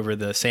geeking out over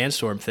the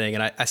Sandstorm thing,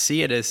 and I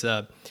see it as,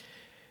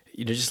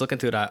 just looking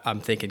through it,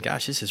 I'm thinking,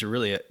 gosh, this is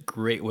really a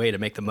great way to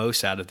make the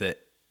most out of the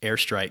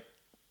Airstrike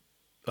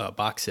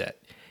box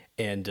set,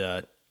 and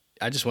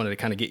I just wanted to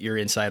kind of get your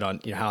insight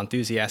on how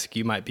enthusiastic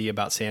you might be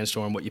about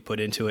Sandstorm, what you put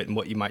into it, and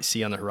what you might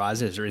see on the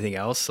horizon. Is there anything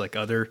else, like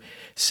other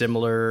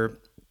similar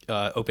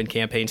open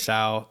campaign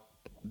style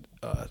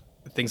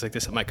things like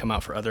this that might come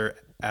out for other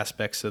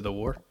aspects of the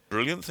war?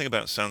 Brilliant thing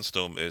about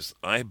Sandstorm is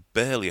I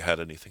barely had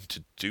anything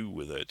to do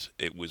with it.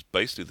 It was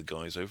basically the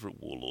guys over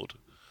at Warlord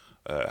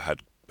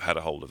had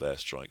a hold of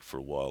Airstrike for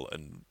a while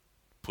and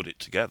put it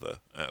together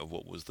out of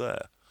what was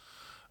there.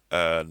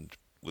 And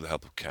with the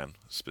help of Can,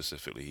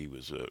 specifically, he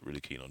was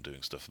really keen on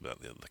doing stuff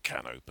about the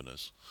can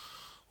openers,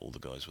 all the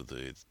guys with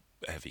the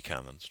heavy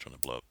cannons trying to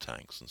blow up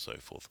tanks and so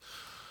forth.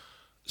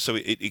 So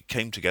it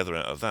came together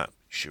out of that.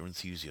 Sheer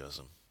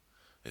enthusiasm.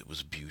 It was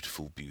a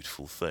beautiful,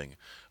 beautiful thing.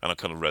 And I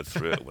kind of read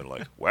through it and went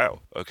like,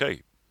 wow,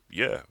 okay,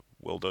 yeah,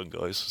 well done,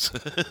 guys.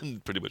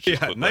 And pretty much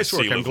just put nice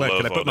work. I'm glad.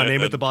 Can I put my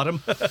name at the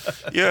bottom?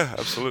 Yeah,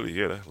 absolutely.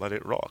 Let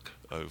it rock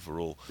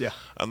overall. Yeah.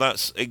 And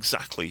that's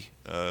exactly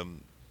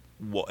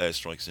what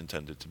Airstrike's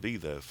intended to be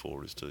there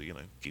for, is to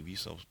give you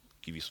some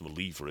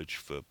leverage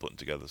for putting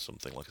together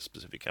something like a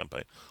specific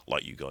campaign,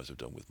 like you guys have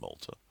done with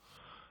Malta,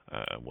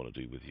 and want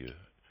to do with your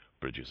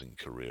bridges in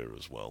Korea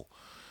as well,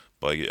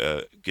 by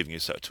giving you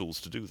a set of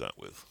tools to do that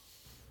with.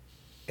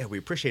 Yeah, we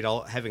appreciate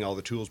having all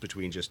the tools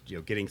between just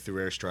getting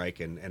through Airstrike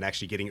and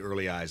actually getting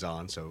early eyes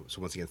on. So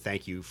once again,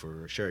 thank you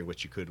for sharing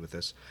what you could with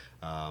us,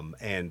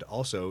 and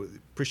also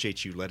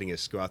appreciate you letting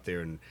us go out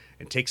there and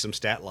take some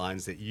stat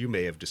lines that you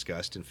may have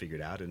discussed and figured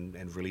out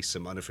and release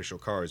some unofficial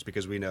cards,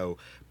 because we know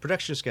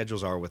production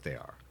schedules are what they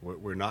are.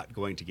 We're not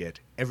going to get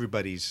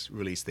everybody's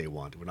release they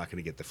want. We're not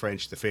going to get the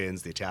French, the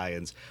Finns, the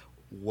Italians,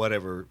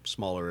 whatever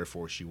smaller air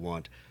force you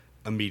want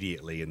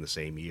immediately in the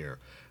same year.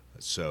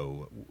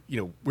 So,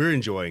 we're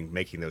enjoying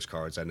making those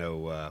cards. I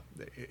know,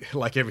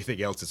 like everything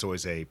else, it's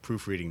always a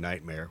proofreading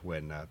nightmare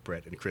when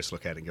Brett and Chris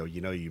look at it and go,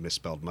 you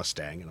misspelled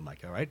Mustang. And I'm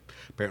like, all right,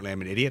 apparently I'm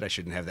an idiot. I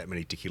shouldn't have that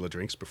many tequila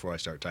drinks before I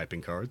start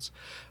typing cards.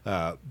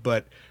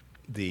 But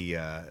the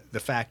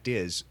fact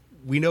is,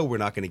 we know we're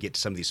not going to get to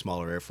some of these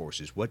smaller air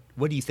forces. What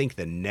do you think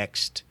the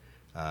next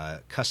I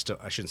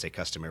shouldn't say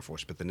custom air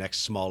force, but the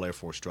next small air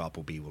force drop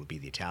will be? Will it be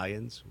the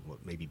Italians? Will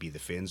it maybe be the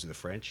Finns or the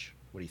French?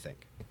 What do you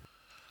think?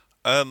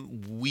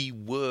 We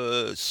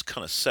were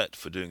kind of set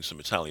for doing some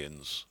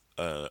Italians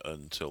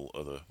until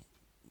other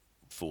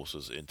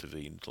forces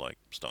intervened, like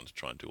starting to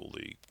try and do all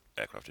the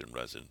aircraft in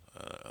resin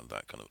and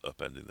that kind of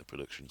upending the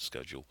production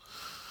schedule.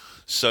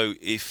 So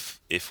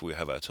if we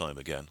have our time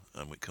again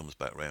and it comes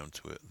back round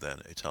to it,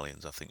 then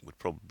Italians, I think, would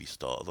probably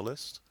start of the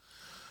list.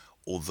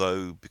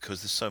 Although,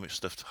 because there's so much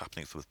stuff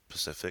happening for the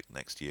Pacific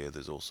next year,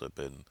 there's also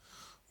been,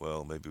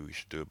 well, maybe we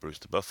should do a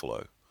Brewster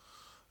Buffalo,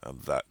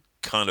 and that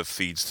kind of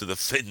feeds to the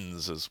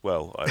Finns as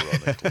well,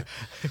 ironically.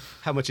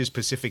 How much is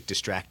Pacific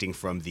distracting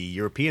from the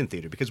European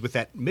theater? Because with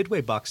that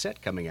Midway box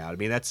set coming out, I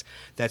mean,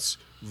 that's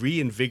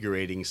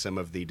reinvigorating some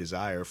of the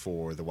desire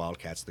for the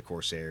Wildcats, the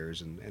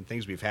Corsairs, and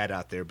things we've had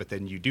out there. But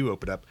then you do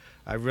open up,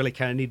 I really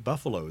kind of need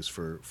Buffaloes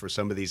for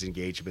some of these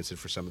engagements and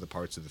for some of the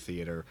parts of the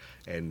theater,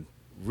 and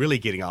really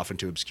getting off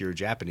into obscure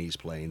Japanese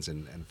planes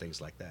and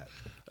things like that.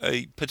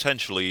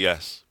 Potentially,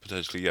 yes.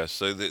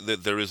 So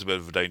there is a bit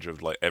of a danger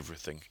of like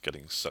everything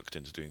getting sucked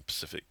into doing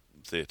Pacific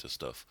theatre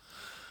stuff.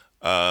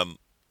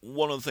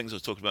 One of the things I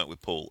was talking about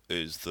with Paul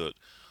is that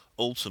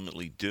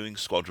ultimately doing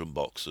squadron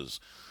boxes,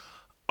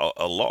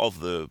 a lot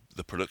of the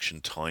production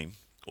time,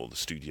 or the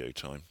studio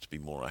time to be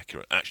more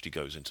accurate, actually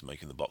goes into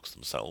making the box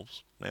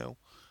themselves now,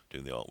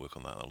 doing the artwork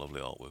on that, the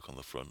lovely artwork on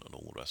the front and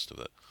all the rest of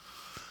it.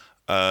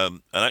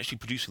 And actually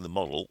producing the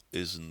model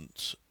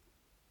isn't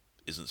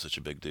such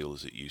a big deal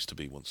as it used to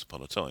be once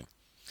upon a time,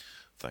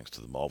 thanks to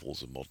the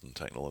marvels of modern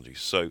technology.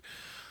 So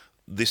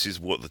this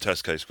is what the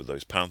test case with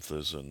those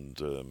Panthers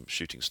and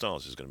Shooting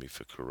Stars is going to be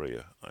for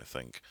Korea, I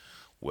think,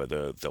 where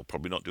they'll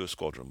probably not do a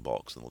squadron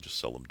box, and they'll just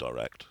sell them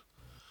direct.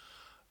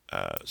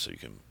 So you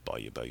can buy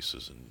your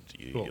bases and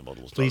your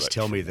models. Please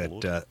tell me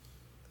that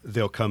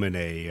they'll come in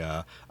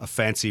a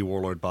fancy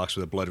Warlord box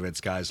with a Blood Red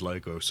Skies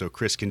logo, so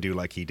Chris can do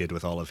like he did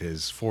with all of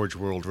his Forge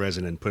World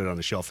resin and put it on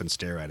the shelf and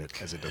stare at it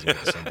as it doesn't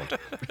get assembled.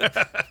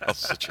 I'll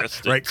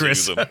suggest it right,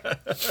 Chris? to them.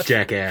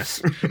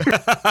 Jackass.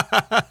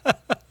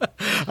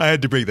 I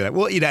had to bring that up.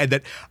 Well,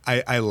 that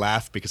I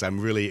laugh because I'm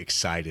really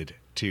excited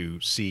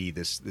to see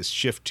this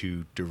shift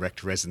to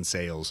direct resin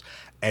sales,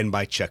 and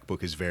my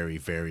checkbook is very,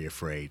 very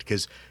afraid,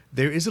 because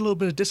there is a little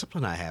bit of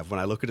discipline I have when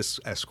I look at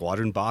a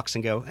squadron box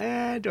and go,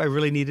 do I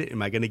really need it? Am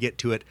I going to get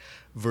to it?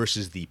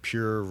 Versus the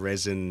pure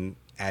resin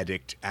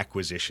addict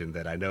acquisition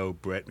that I know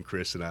Brett and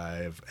Chris and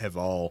I have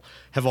all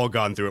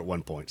gone through at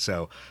one point.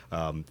 So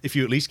if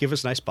you at least give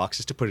us nice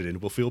boxes to put it in,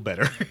 we'll feel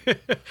better.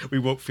 We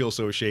won't feel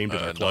so ashamed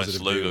of our closet nice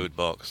of doom. logoed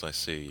box, I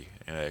see.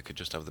 Yeah, it could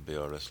just have the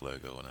BRS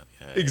logo on it.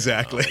 Yeah,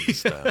 Exactly. I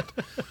understand.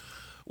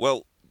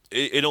 Well,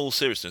 in all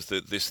seriousness,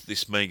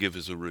 this may give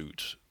us a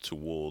route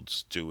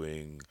towards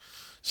doing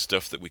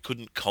stuff that we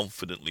couldn't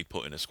confidently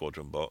put in a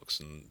squadron box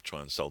and try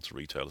and sell to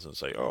retailers and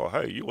say, oh,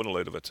 hey, you want a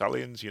load of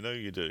Italians? You know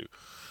you do.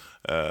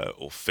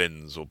 Or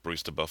Finns or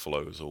Brewster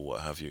Buffaloes or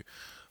what have you.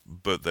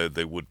 But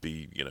they would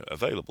be,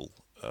 available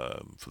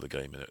for the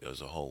game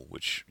as a whole,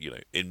 which,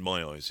 in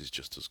my eyes is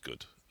just as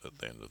good at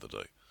the end of the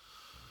day.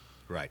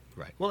 Right.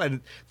 Well, and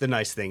the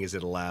nice thing is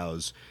it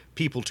allows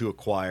people to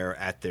acquire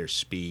at their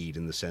speed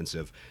in the sense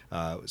of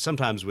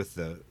sometimes with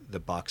the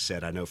box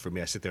set, I know for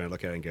me, I sit there and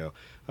look at it and go,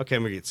 okay,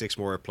 I'm going to get 6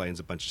 more airplanes,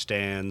 a bunch of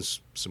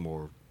stands, some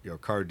more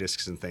card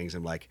discs and things.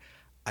 I'm like,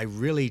 I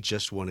really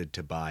just wanted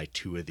to buy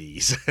 2 of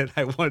these, and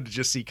I wanted to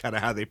just see kind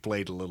of how they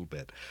played a little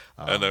bit.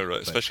 I know,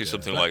 right? Especially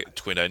something like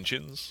twin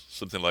engines,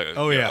 something like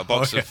a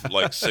box of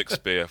like 6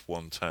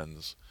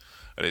 BF-110s.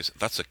 And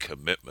that's a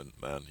commitment,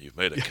 man. You've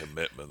made a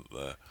commitment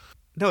there.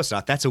 No, it's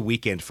not. That's a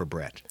weekend for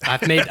Brett.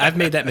 I've made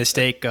that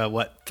mistake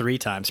 3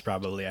 times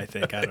probably. I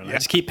think I don't know. Yeah. I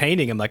just keep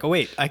painting. I'm like, oh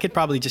wait, I could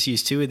probably just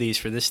use 2 of these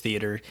for this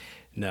theater.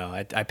 No,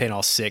 I paint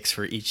all 6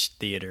 for each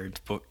theater.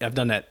 I've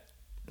done that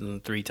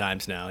 3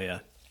 times now. Yeah.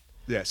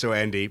 Yeah. So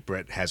Andy,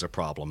 Brett has a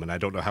problem, and I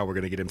don't know how we're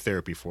going to get him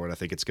therapy for it. I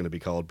think it's going to be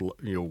called,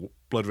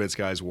 Blood Red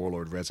Skies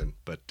Warlord Resin,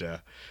 but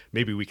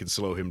maybe we can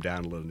slow him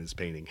down a little in his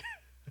painting.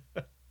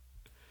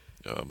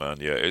 Oh man,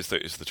 yeah, it's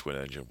the twin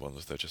engine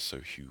ones. They're just so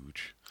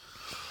huge.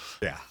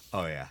 Yeah.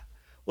 Oh, yeah.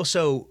 Well,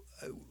 so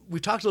we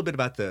talked a little bit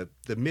about the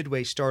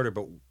Midway starter,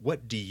 but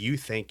what do you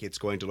think it's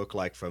going to look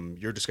like from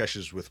your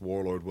discussions with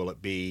Warlord? Will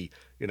it be,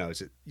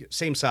 is it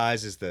same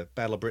size as the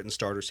Battle of Britain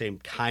starter, same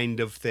kind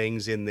of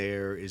things in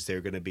there? Is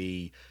there going to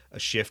be a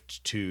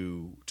shift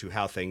to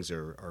how things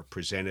are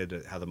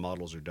presented, how the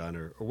models are done,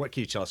 or what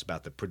can you tell us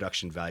about the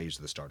production values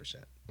of the starter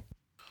set?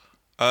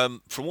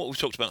 From what we've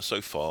talked about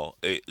so far,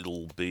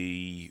 it'll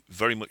be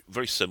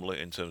very similar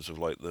in terms of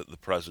like the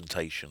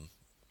presentation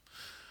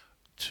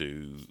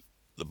to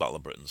the Battle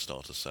of Britain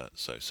starter set.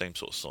 So same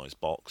sort of size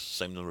box,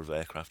 same number of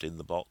aircraft in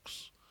the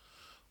box.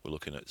 We're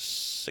looking at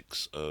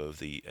 6 of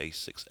the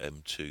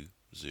A6M2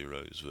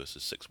 Zeros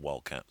versus 6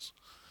 Wildcats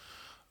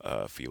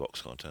for your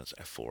box contents,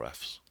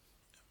 F4Fs,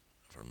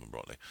 if I remember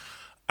rightly,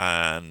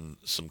 and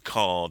some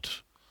card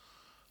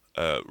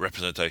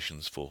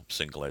representations for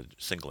single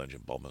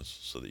engine bombers,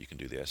 so that you can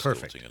do the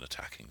escorting and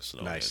attacking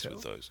scenarios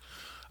with those.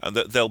 And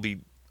they'll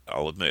be,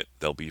 I'll admit,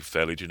 they'll be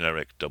fairly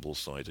generic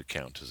double-sided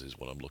counters is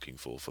what I'm looking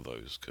for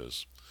those,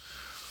 because,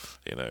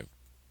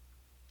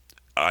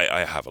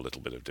 I have a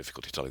little bit of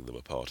difficulty telling them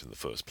apart in the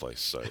first place,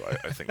 so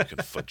I think we can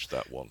fudge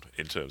that one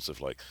in terms of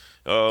like,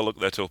 oh, look,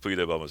 they're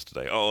torpedo bombers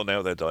today. Oh,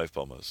 now they're dive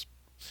bombers.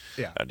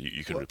 Yeah. And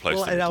you can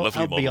replace them with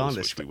lovely models,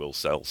 which we will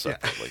sell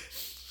separately.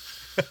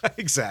 Yeah.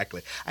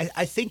 Exactly.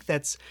 I think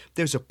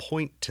there's a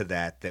point to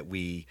that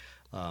we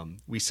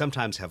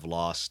sometimes have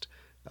lost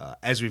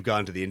as we've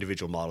gone to the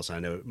individual models. I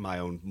know my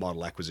own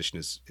model acquisition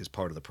is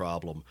part of the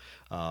problem,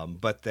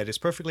 but that it's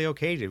perfectly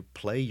okay to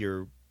play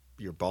your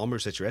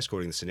bombers that you're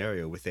escorting the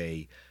scenario with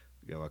a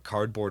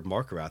cardboard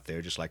marker out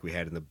there, just like we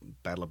had in the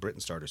Battle of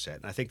Britain starter set.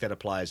 And I think that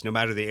applies no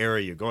matter the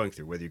area you're going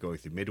through, whether you're going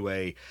through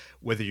Midway,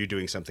 whether you're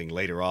doing something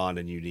later on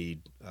and you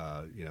need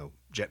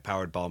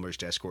jet-powered bombers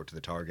to escort to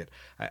the target.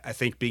 I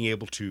think being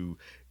able to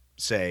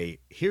say,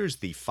 here's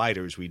the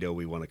fighters we know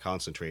we want to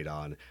concentrate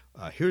on.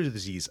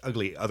 Here's these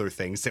ugly other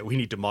things that we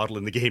need to model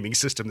in the gaming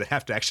system that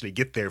have to actually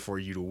get there for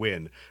you to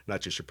win,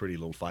 not just your pretty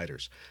little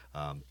fighters.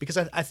 Because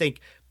I think,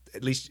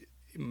 at least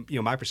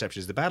my perception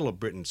is the Battle of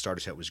Britain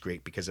starter set was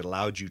great because it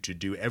allowed you to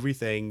do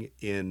everything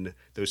in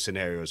those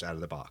scenarios out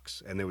of the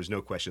box, and there was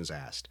no questions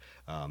asked.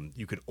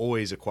 You could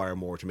always acquire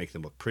more to make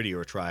them look pretty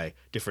or try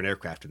different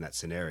aircraft in that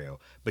scenario,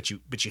 but you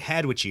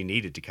had what you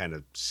needed to kind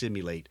of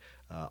simulate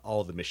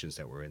all the missions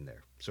that were in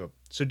there. So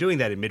doing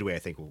that in Midway, I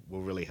think,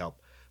 will really help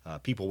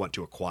people want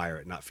to acquire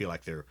it, not feel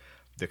like they're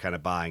kind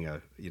of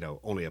buying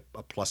only a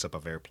plus up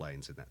of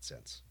airplanes in that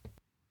sense.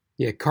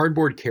 Yeah,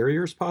 cardboard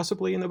carriers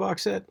possibly in the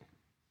box set.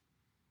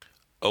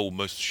 Oh,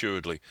 most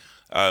assuredly.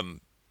 At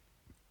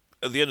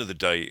the end of the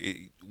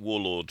day,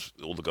 Warlord,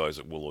 all the guys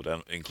at Warlord,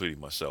 including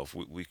myself,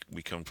 we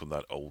come from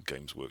that old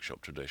Games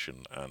Workshop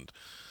tradition. And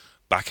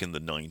back in the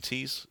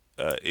 90s,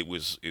 it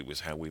was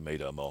how we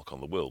made our mark on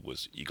the world.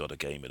 Was you got a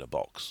game in a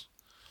box.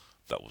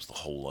 That was the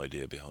whole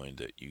idea behind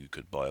it. You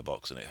could buy a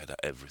box and it had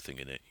everything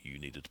in it you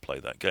needed to play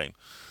that game.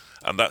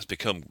 And that's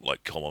become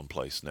like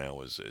commonplace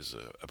now as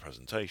a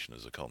presentation,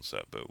 as a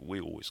concept. But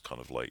we always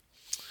kind of like,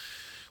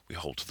 we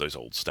hold to those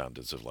old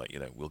standards of like,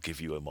 we'll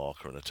give you a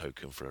marker and a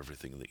token for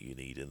everything that you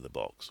need in the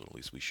box, or at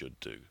least we should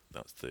do.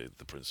 That's the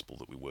principle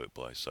that we work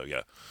by. So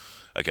yeah,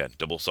 again,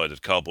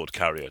 double-sided cardboard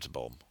carrier to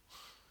bomb.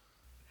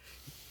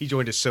 He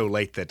joined us so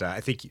late that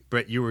I think,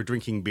 Brett, you were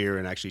drinking beer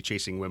and actually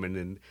chasing women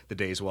in the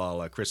days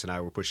while Chris and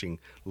I were pushing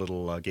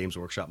little Games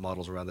Workshop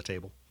models around the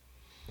table.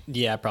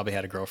 Yeah, I probably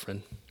had a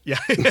girlfriend. Yeah,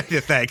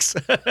 yeah, thanks.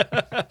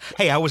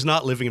 Hey, I was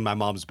not living in my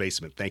mom's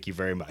basement. Thank you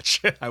very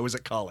much. I was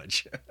at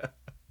college.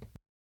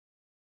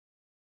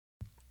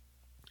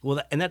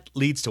 Well, and that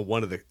leads to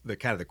one of the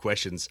kind of the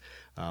questions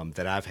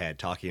that I've had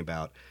talking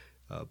about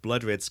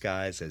Blood Red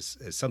Skies as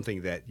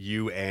something that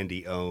you,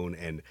 Andy, own,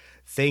 and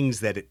things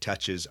that it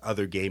touches,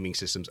 other gaming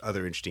systems,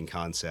 other interesting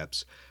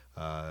concepts.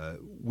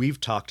 We've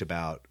talked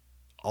about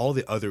all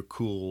the other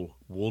cool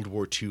World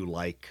War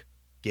II-like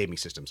gaming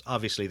systems.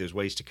 Obviously, there's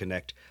ways to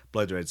connect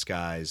Blood Red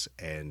Skies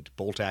and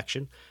Bolt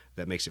Action.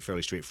 That makes it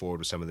fairly straightforward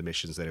with some of the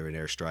missions that are in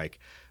Airstrike.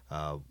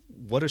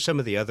 What are some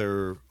of the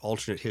other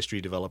alternate history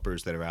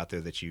developers that are out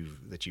there that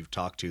you've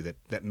talked to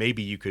that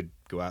maybe you could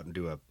go out and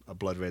do a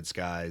Blood Red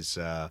Skies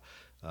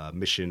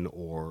mission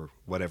or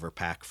whatever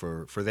pack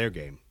for their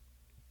game?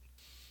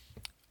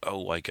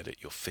 Oh, I get it.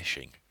 You're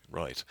fishing,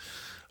 right?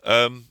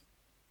 I'm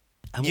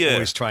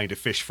always trying to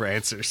fish for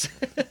answers.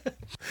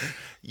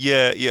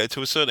 Yeah.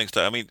 To a certain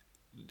extent, I mean,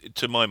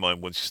 to my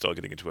mind, once you start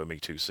getting into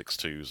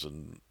ME262s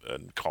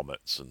and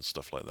Comets and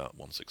stuff like that,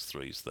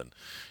 163s, then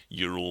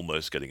you're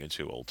almost getting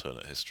into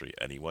alternate history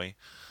anyway.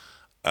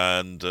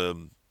 And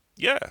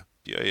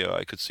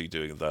I could see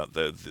doing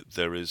that.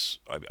 There is,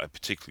 I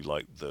particularly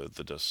like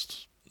the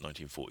Dust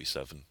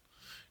 1947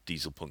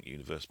 Dieselpunk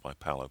universe by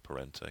Paolo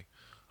Parente.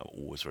 I'm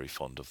always very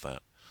fond of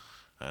that,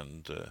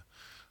 and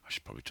I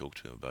should probably talk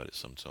to him about it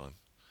sometime.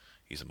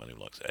 He's a man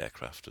who likes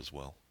aircraft as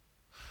well.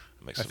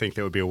 I think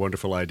that would be a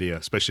wonderful idea,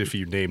 especially if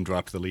you name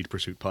dropped the Lead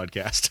Pursuit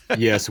podcast.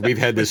 Yes, we've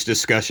had this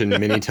discussion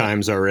many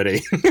times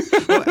already.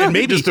 Well, and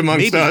maybe just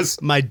amongst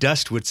us. My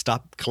dust would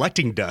stop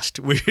collecting dust,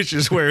 which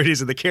is where it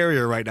is in the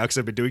carrier right now because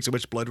I've been doing so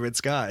much Blood Red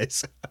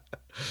Skies.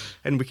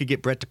 And we could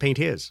get Brett to paint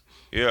his.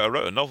 Yeah, I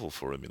wrote a novel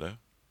for him,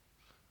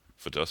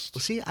 for Dust.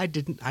 Well, see, I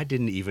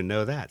didn't even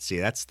know that. See,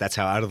 that's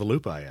how out of the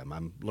loop I am.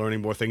 I'm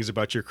learning more things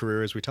about your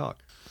career as we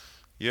talk.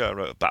 Yeah, I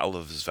wrote a Battle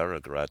of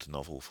Zverograd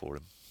novel for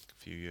him a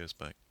few years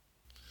back.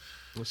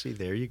 Well, see,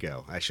 there you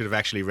go. I should have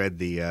actually read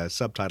the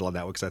subtitle on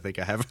that one because I think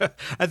I have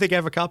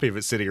a copy of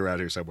it sitting around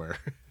here somewhere.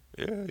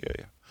 Yeah.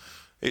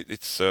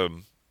 It's a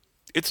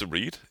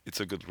read.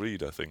 It's a good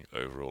read, I think,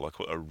 overall.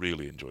 I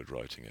really enjoyed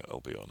writing it, I'll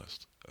be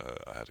honest.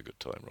 I had a good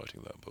time writing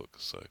that book,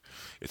 so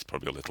it's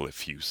probably a little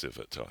effusive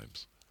at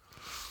times.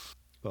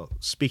 Well,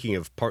 speaking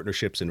of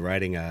partnerships and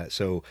writing,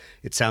 so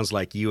it sounds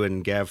like you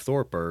and Gav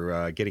Thorpe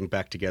are getting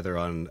back together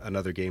on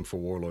another game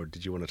for Warlord.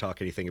 Did you want to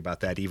talk anything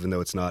about that, even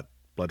though it's not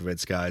Blood Red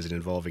Skies and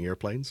involving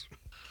airplanes?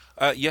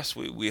 Yes,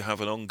 we have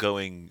an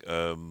ongoing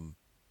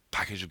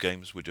package of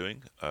games we're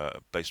doing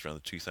based around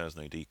the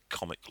 2000 AD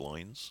comic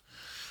lines.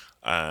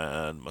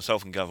 And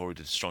myself and Gav already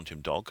did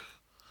Strontium Dog.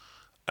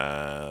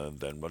 And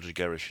then Roger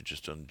Garish had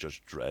just done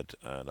Judge Dredd,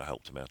 and I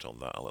helped him out on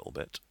that a little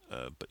bit,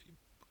 but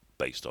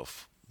based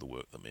off the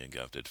work that me and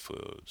Gav did for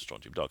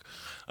Strontium Dog.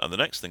 And the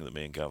next thing that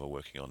me and Gav are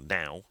working on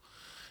now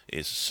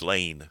is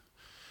Slain,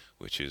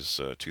 which is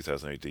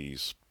 2000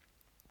 AD's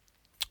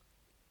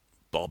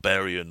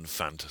barbarian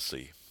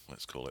fantasy,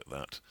 let's call it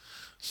that,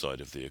 side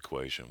of the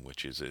equation,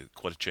 which is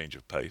quite a change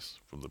of pace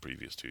from the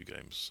previous two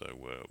games. So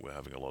we're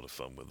having a lot of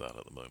fun with that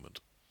at the moment.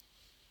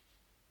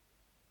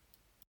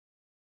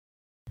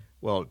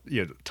 Well,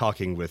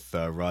 talking with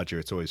Roger,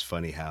 it's always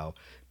funny how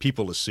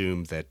people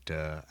assume that,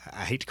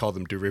 I hate to call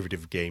them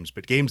derivative games,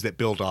 but games that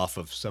build off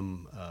of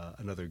some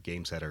another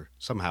games that are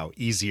somehow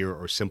easier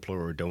or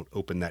simpler or don't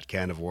open that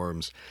can of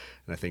worms.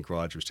 And I think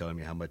Roger was telling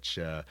me how much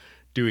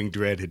doing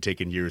Dread had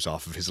taken years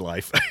off of his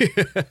life.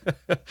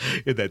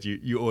 That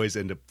you always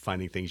end up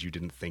finding things you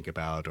didn't think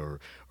about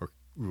or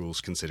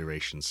rules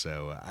considerations.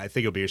 So I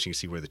think it'll be interesting to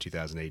see where the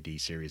 2000 AD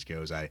series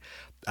goes. I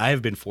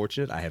have been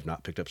fortunate. I have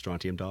not picked up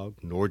Strontium Dog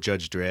nor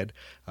Judge Dredd,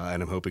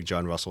 and I'm hoping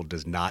John Russell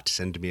does not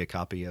send me a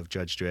copy of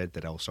Judge Dredd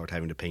that I'll start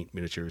having to paint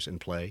miniatures and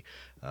play,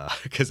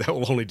 because that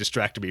will only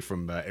distract me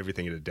from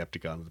everything at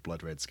Adepticon with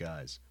Blood Red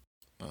Skies.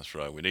 That's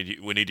right. We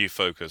need you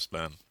focused,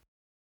 man.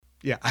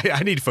 Yeah,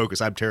 I need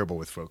focus. I'm terrible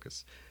with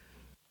focus.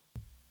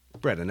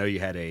 Brett, I know you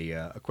had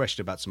a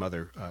question about some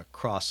other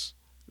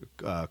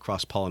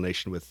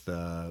cross-pollination with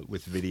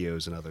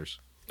videos and others.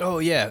 Oh,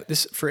 yeah.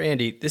 This for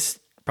Andy, this is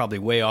probably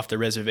way off the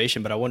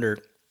reservation, but I wonder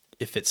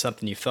if it's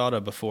something you've thought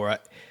of before.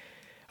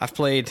 I've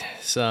played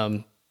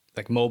some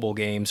like mobile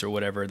games or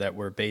whatever that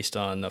were based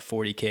on the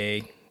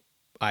 40K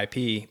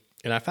IP,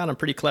 and I found them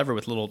pretty clever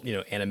with little,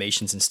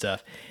 animations and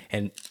stuff.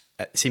 And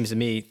it seems to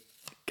me,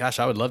 gosh,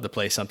 I would love to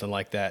play something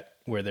like that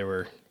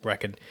where I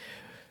could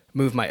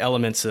move my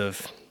elements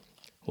of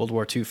World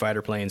War II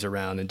fighter planes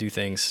around and do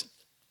things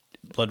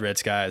Blood Red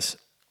Skies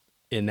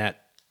in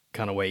that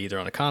kind of way, either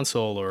on a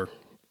console or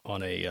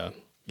on a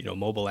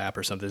mobile app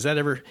or something. Is that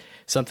ever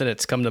something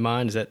that's come to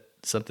mind? Is that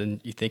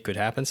something you think could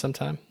happen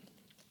sometime?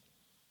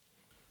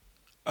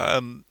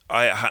 I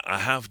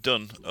have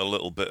done a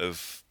little bit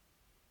of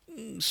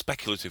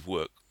speculative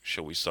work,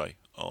 shall we say,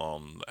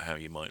 on how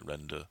you might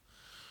render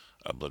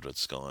a Blood Red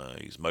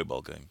Skies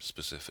mobile game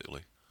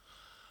specifically.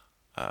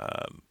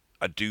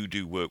 I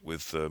do work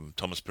with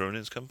Thomas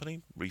Pyronin's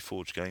company,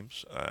 Reforged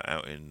Games,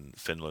 out in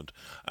Finland,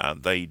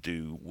 and they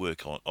do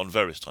work on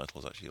various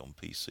titles, actually on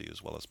PC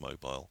as well as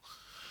mobile.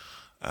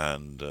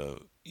 And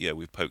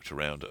we've poked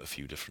around at a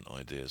few different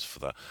ideas for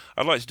that.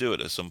 I'd like to do it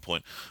at some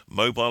point.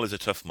 Mobile is a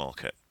tough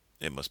market.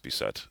 it must be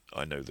said,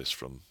 I know this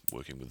from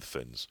working with the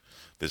Finns,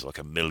 there's like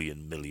a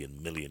million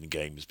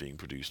games being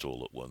produced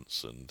all at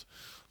once, and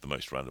the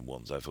most random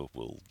ones ever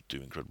will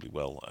do incredibly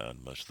well,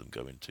 and most of them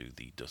go into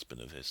the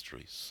dustbin of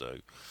history. So,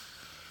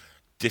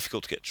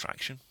 difficult to get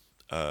traction.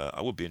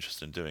 I would be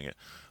interested in doing it.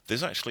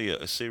 There's actually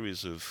a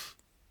series of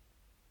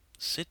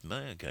Sid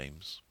Meier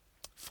games,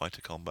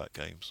 fighter combat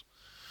games,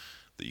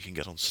 that you can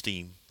get on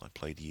Steam. I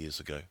played years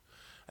ago.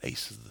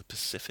 Ace of the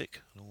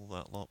Pacific and all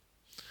that lot.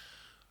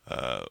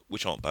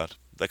 Which aren't bad.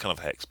 They're kind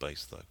of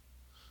hex-based, though.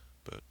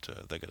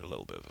 But they get a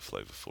little bit of a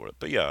flavour for it.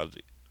 But yeah,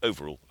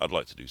 overall, I'd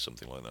like to do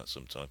something like that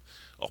sometime.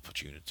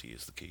 Opportunity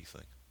is the key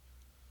thing.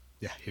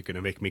 Yeah, you're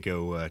gonna make me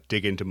go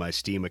dig into my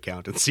Steam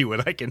account and see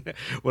what I can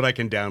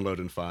download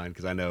and find,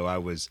 because I know I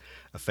was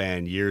a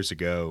fan years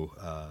ago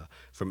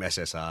from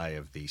SSI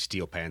of the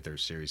Steel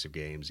Panthers series of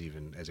games,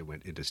 even as it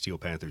went into Steel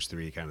Panthers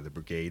 3, kind of the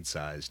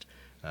brigade-sized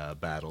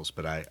battles.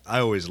 But I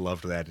always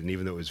loved that, and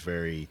even though it was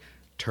very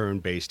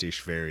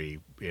turn-based-ish,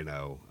 very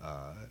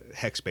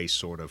hex-based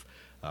sort of.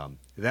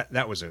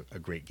 That was a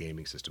great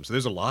gaming system. So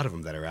there's a lot of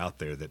them that are out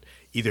there that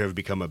either have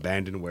become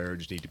abandonware or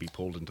just need to be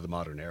pulled into the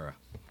modern era.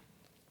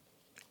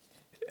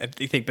 I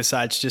think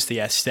besides just the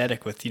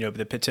aesthetic, with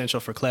the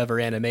potential for clever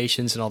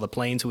animations and all the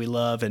planes we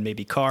love, and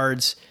maybe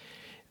cards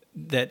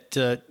that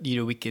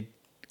we could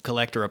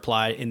collect or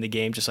apply in the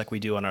game, just like we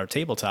do on our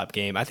tabletop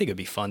game, I think it'd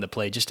be fun to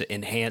play just to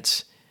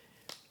enhance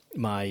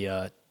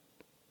my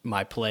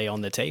my play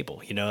on the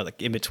table.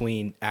 Like in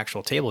between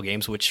actual table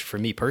games, which for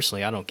me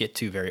personally I don't get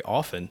to very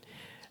often.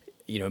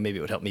 Maybe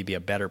it would help me be a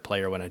better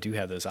player when I do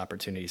have those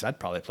opportunities. I'd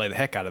probably play the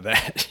heck out of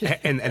that.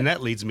 and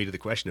that leads me to the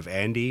question of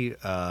Andy,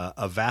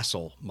 a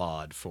vassal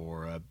mod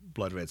for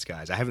Blood Red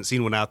Skies. I haven't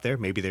seen one out there.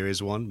 Maybe there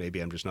is one. Maybe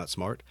I'm just not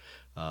smart.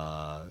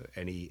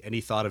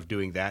 Any thought of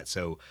doing that?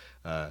 So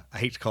I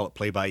hate to call it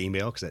play by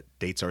email because that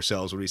dates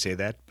ourselves when we say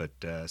that, but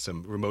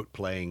some remote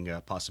playing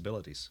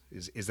possibilities.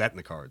 Is that in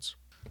the cards?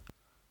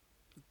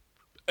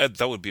 Ed,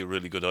 that would be a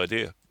really good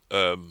idea.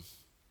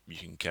 You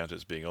can count it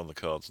as being on the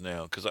cards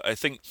now, because I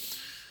think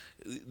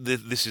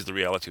this is the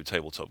reality of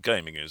tabletop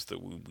gaming, is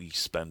that we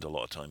spend a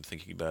lot of time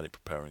thinking about it,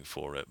 preparing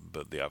for it,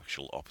 but the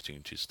actual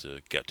opportunities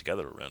to get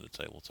together around a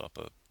tabletop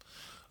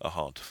are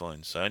hard to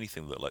find. So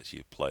anything that lets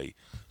you play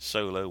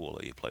solo or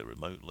let you play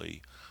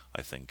remotely,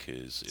 I think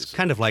is it's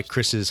kind of like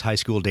Chris's high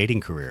school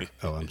dating career.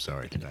 Oh, I'm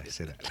sorry. Did I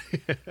say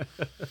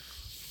that?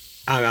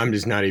 I'm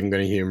just not even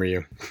going to humor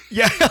you.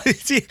 Yeah,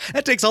 see,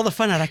 that takes all the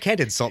fun out. I can't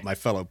insult my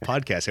fellow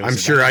podcast hosts. I'm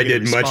sure I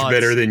did much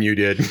better than you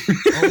did.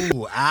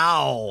 Oh,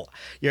 ow!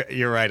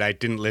 You're right. I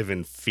didn't live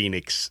in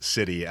Phoenix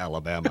City,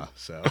 Alabama,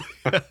 so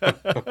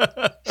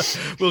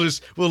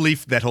we'll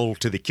leave that whole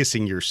to the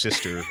kissing your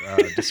sister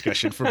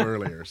discussion from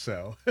earlier.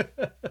 So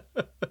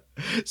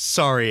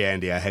sorry,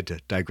 Andy. I had to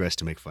digress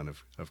to make fun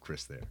of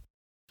Chris there.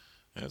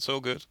 Yeah, it's all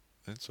good.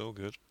 It's all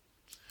good.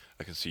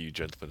 I can see you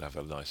gentlemen have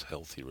a nice,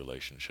 healthy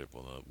relationship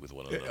with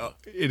one another.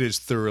 It is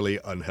thoroughly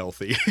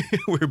unhealthy.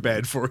 We're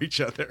bad for each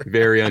other.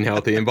 Very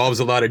unhealthy. Involves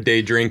a lot of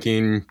day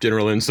drinking,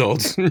 general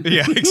insults.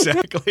 Yeah,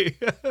 exactly.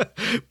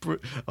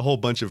 A whole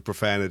bunch of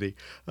profanity.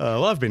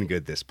 Well, I've been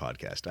good this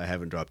podcast. I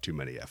haven't dropped too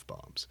many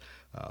F-bombs.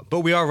 But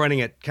we are running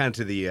it kind of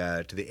to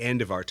the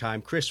end of our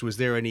time. Chris, was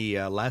there any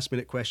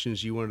last-minute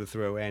questions you wanted to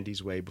throw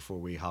Andy's way before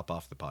we hop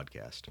off the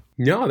podcast?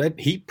 No,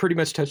 he pretty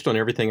much touched on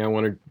everything I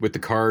wanted with the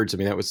cards. I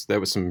mean, that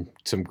was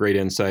some great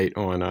insight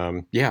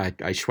on.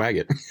 I swag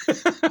it.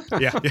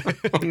 Yeah.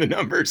 On the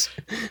numbers.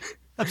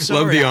 I'm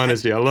sorry, love the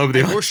honesty. I love the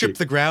honesty. Worship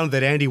the ground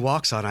that Andy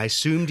walks on. I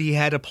assumed he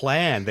had a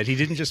plan, that he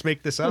didn't just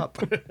make this up.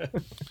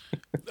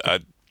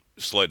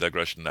 Slight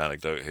digression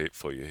anecdote here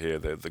for you here.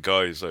 The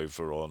guys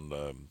over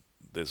on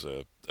there's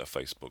a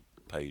Facebook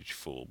page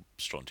for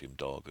Strontium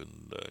Dog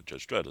and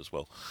Judge Dredd as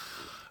well,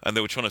 and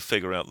they were trying to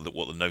figure out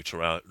what the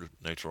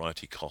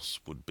notoriety costs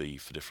would be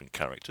for different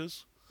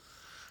characters,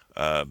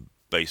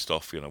 based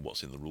off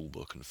what's in the rule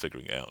book, and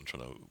figuring it out and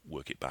trying to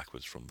work it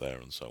backwards from there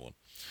and so on.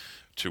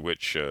 To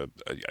which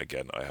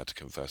again I had to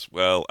confess,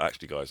 well,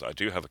 actually, guys, I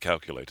do have a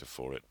calculator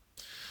for it.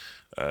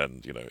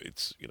 And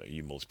it's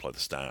you multiply the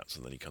stats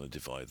and then you kind of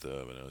divide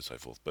them and so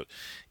forth. But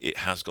it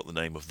has got the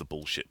name of the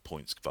bullshit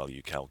points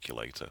value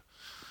calculator.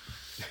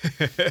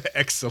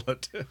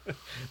 Excellent.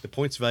 The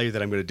points value that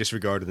I'm going to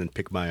disregard and then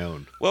pick my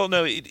own. Well,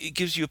 no, it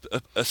gives you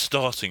a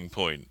starting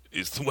point.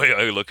 Is the way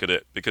I look at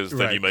it, because then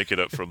Right. you make it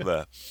up from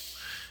there.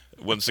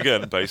 Once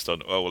again, based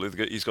on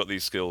he's got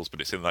these skills,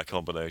 but it's in that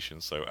combination.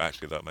 So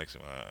actually, that makes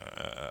him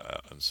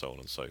and so on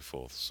and so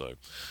forth. So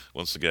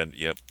once again,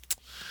 yep.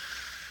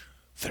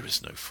 There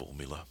is no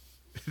formula.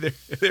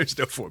 There's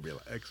no formula.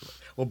 Excellent.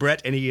 Well,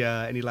 Brett, any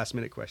last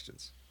minute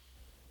questions?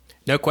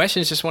 No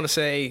questions. Just want to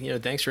say,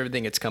 thanks for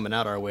everything that's coming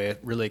out our way.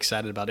 Really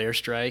excited about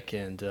Airstrike,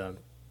 and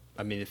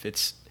I mean,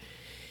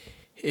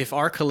 if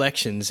our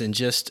collections in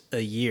just a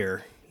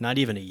year, not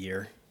even a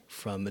year,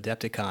 from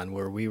Adepticon,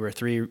 where we were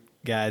three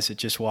guys that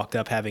just walked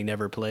up having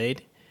never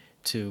played,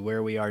 to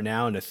where we are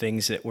now and the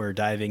things that we're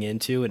diving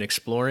into and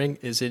exploring,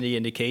 is any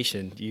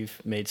indication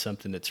you've made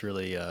something that's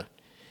really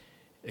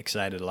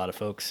excited a lot of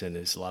folks and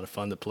is a lot of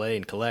fun to play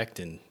and collect,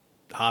 and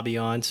hobby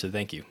on. So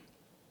thank you.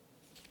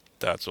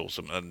 That's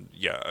awesome. And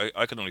yeah,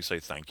 I can only say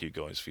thank you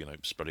guys for,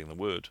 spreading the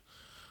word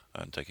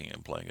and taking it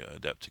and playing it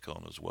at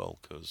Adepticon as well,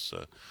 because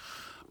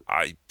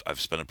I've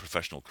spent a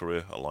professional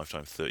career, a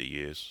lifetime, 30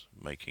 years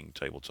making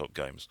tabletop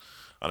games,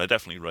 and I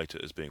definitely rate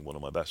it as being one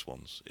of my best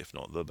ones, if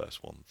not the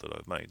best one that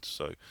I've made.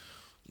 So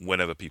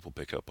whenever people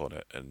pick up on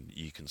it and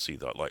you can see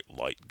that like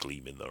light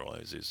gleam in their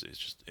eyes,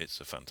 it's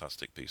a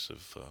fantastic piece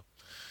of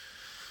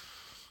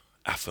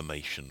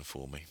affirmation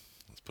for me.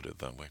 Let's put it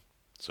that way.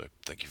 So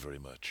thank you very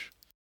much.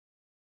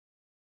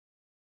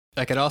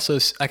 I could also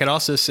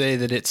say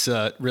that it's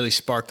really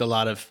sparked a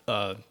lot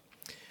of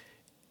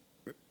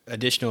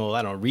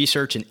additional,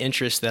 research and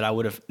interest that I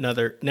would have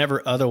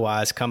never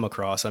otherwise come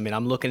across. I mean,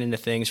 I'm looking into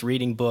things,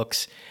 reading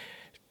books,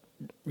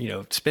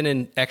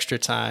 spending extra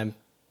time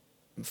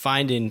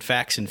finding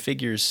facts and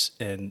figures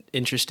and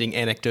interesting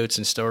anecdotes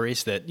and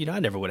stories that, I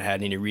never would have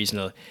had any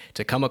reason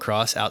to come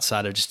across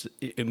outside of just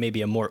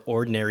maybe a more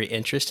ordinary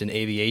interest in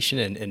aviation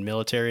and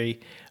military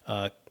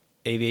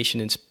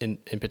aviation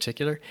in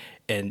particular.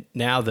 And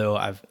now, though,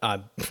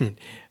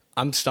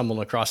 I'm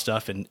stumbling across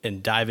stuff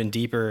and diving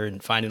deeper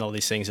and finding all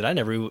these things that I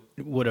never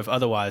would have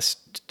otherwise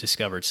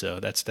discovered. So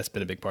that's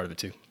been a big part of it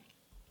too.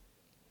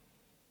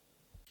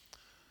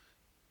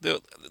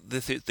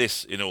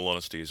 This, in all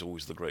honesty, is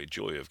always the great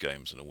joy of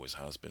games, and always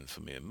has been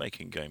for me. And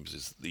making games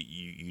is that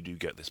you do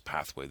get this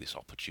pathway, this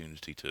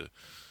opportunity to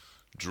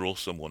draw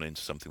someone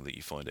into something that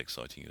you find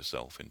exciting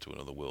yourself, into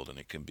another world. And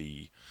it can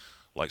be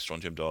like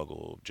Strontium Dog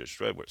or Judge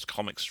Dredd, where it's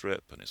comic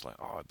strip, and it's like,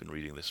 I've been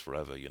reading this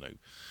forever,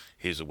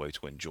 here's a way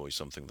to enjoy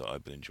something that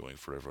I've been enjoying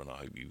forever, and I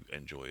hope you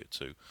enjoy it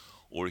too.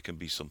 Or it can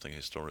be something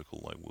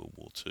historical like World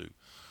War II.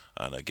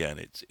 And again,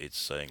 it's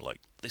saying,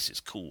 like, this is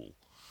cool.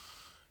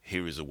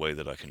 Here is a way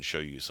that I can show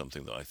you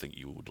something that I think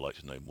you would like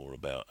to know more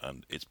about.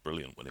 And it's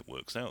brilliant when it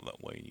works out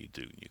that way, and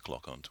you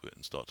clock onto it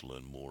and start to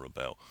learn more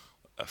about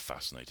a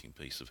fascinating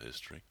piece of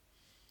history.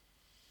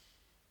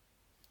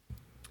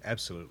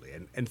 Absolutely.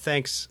 And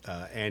thanks,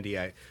 Andy.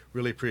 I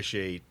really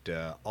appreciate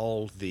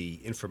all the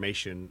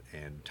information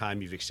and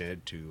time you've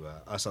extended to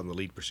us on the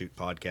Lead Pursuit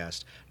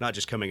podcast, not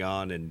just coming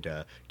on and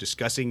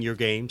discussing your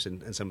games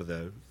and some of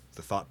the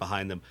thought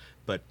behind them,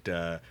 but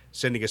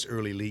sending us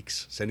early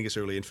leaks, sending us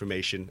early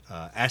information,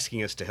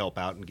 asking us to help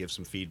out and give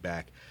some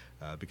feedback,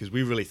 because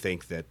we really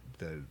think that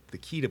the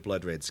key to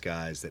Blood Red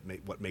Skies,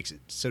 what makes it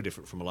so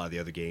different from a lot of the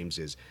other games,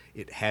 is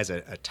it has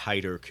a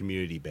tighter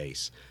community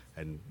base.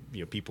 And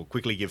people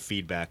quickly give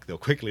feedback. They'll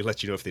quickly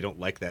let you know if they don't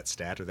like that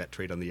stat or that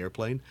trait on the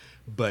airplane.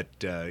 But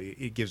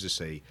it gives us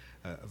a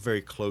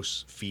very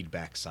close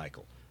feedback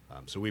cycle.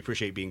 So we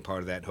appreciate being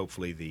part of that. And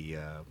hopefully the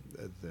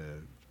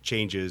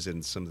changes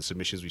and some of the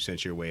submissions we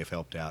sent your way have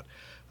helped out.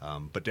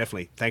 But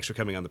definitely, thanks for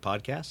coming on the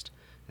podcast.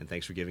 And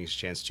thanks for giving us a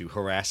chance to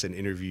harass and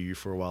interview you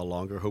for a while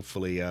longer.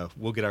 Hopefully,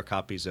 we'll get our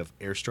copies of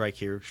Airstrike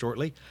here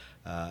shortly.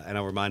 And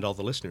I'll remind all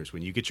the listeners,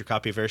 when you get your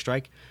copy of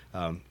Airstrike,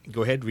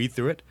 go ahead, read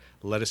through it.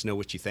 Let us know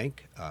what you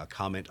think.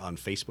 Comment on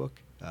Facebook.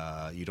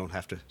 You don't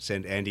have to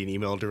send Andy an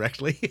email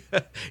directly.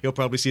 You'll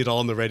probably see it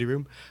all in the Ready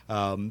Room.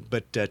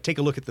 But take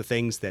a look at the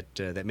things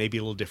that may be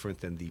a little different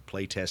than the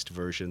playtest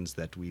versions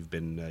that we've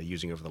been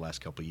using over the last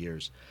couple of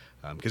years.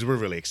 Because we're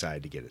really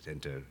excited to get it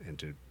and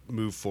to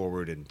move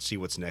forward and see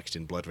what's next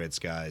in Blood Red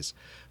Skies,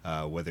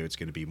 whether it's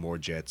going to be more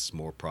jets,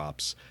 more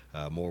props,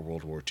 more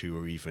World War II,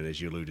 or even,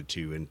 as you alluded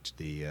to in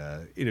the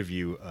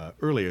interview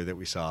earlier that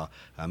we saw,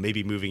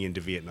 maybe moving into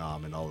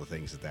Vietnam and all the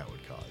things that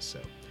would cause. So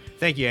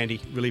thank you, Andy.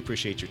 Really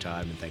appreciate your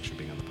time, and thanks for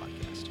being on the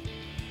podcast.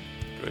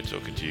 Great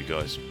talking to you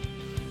guys.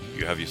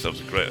 You have yourselves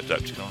a great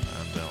Adepticon,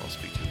 and I'll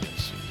speak to you again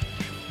soon.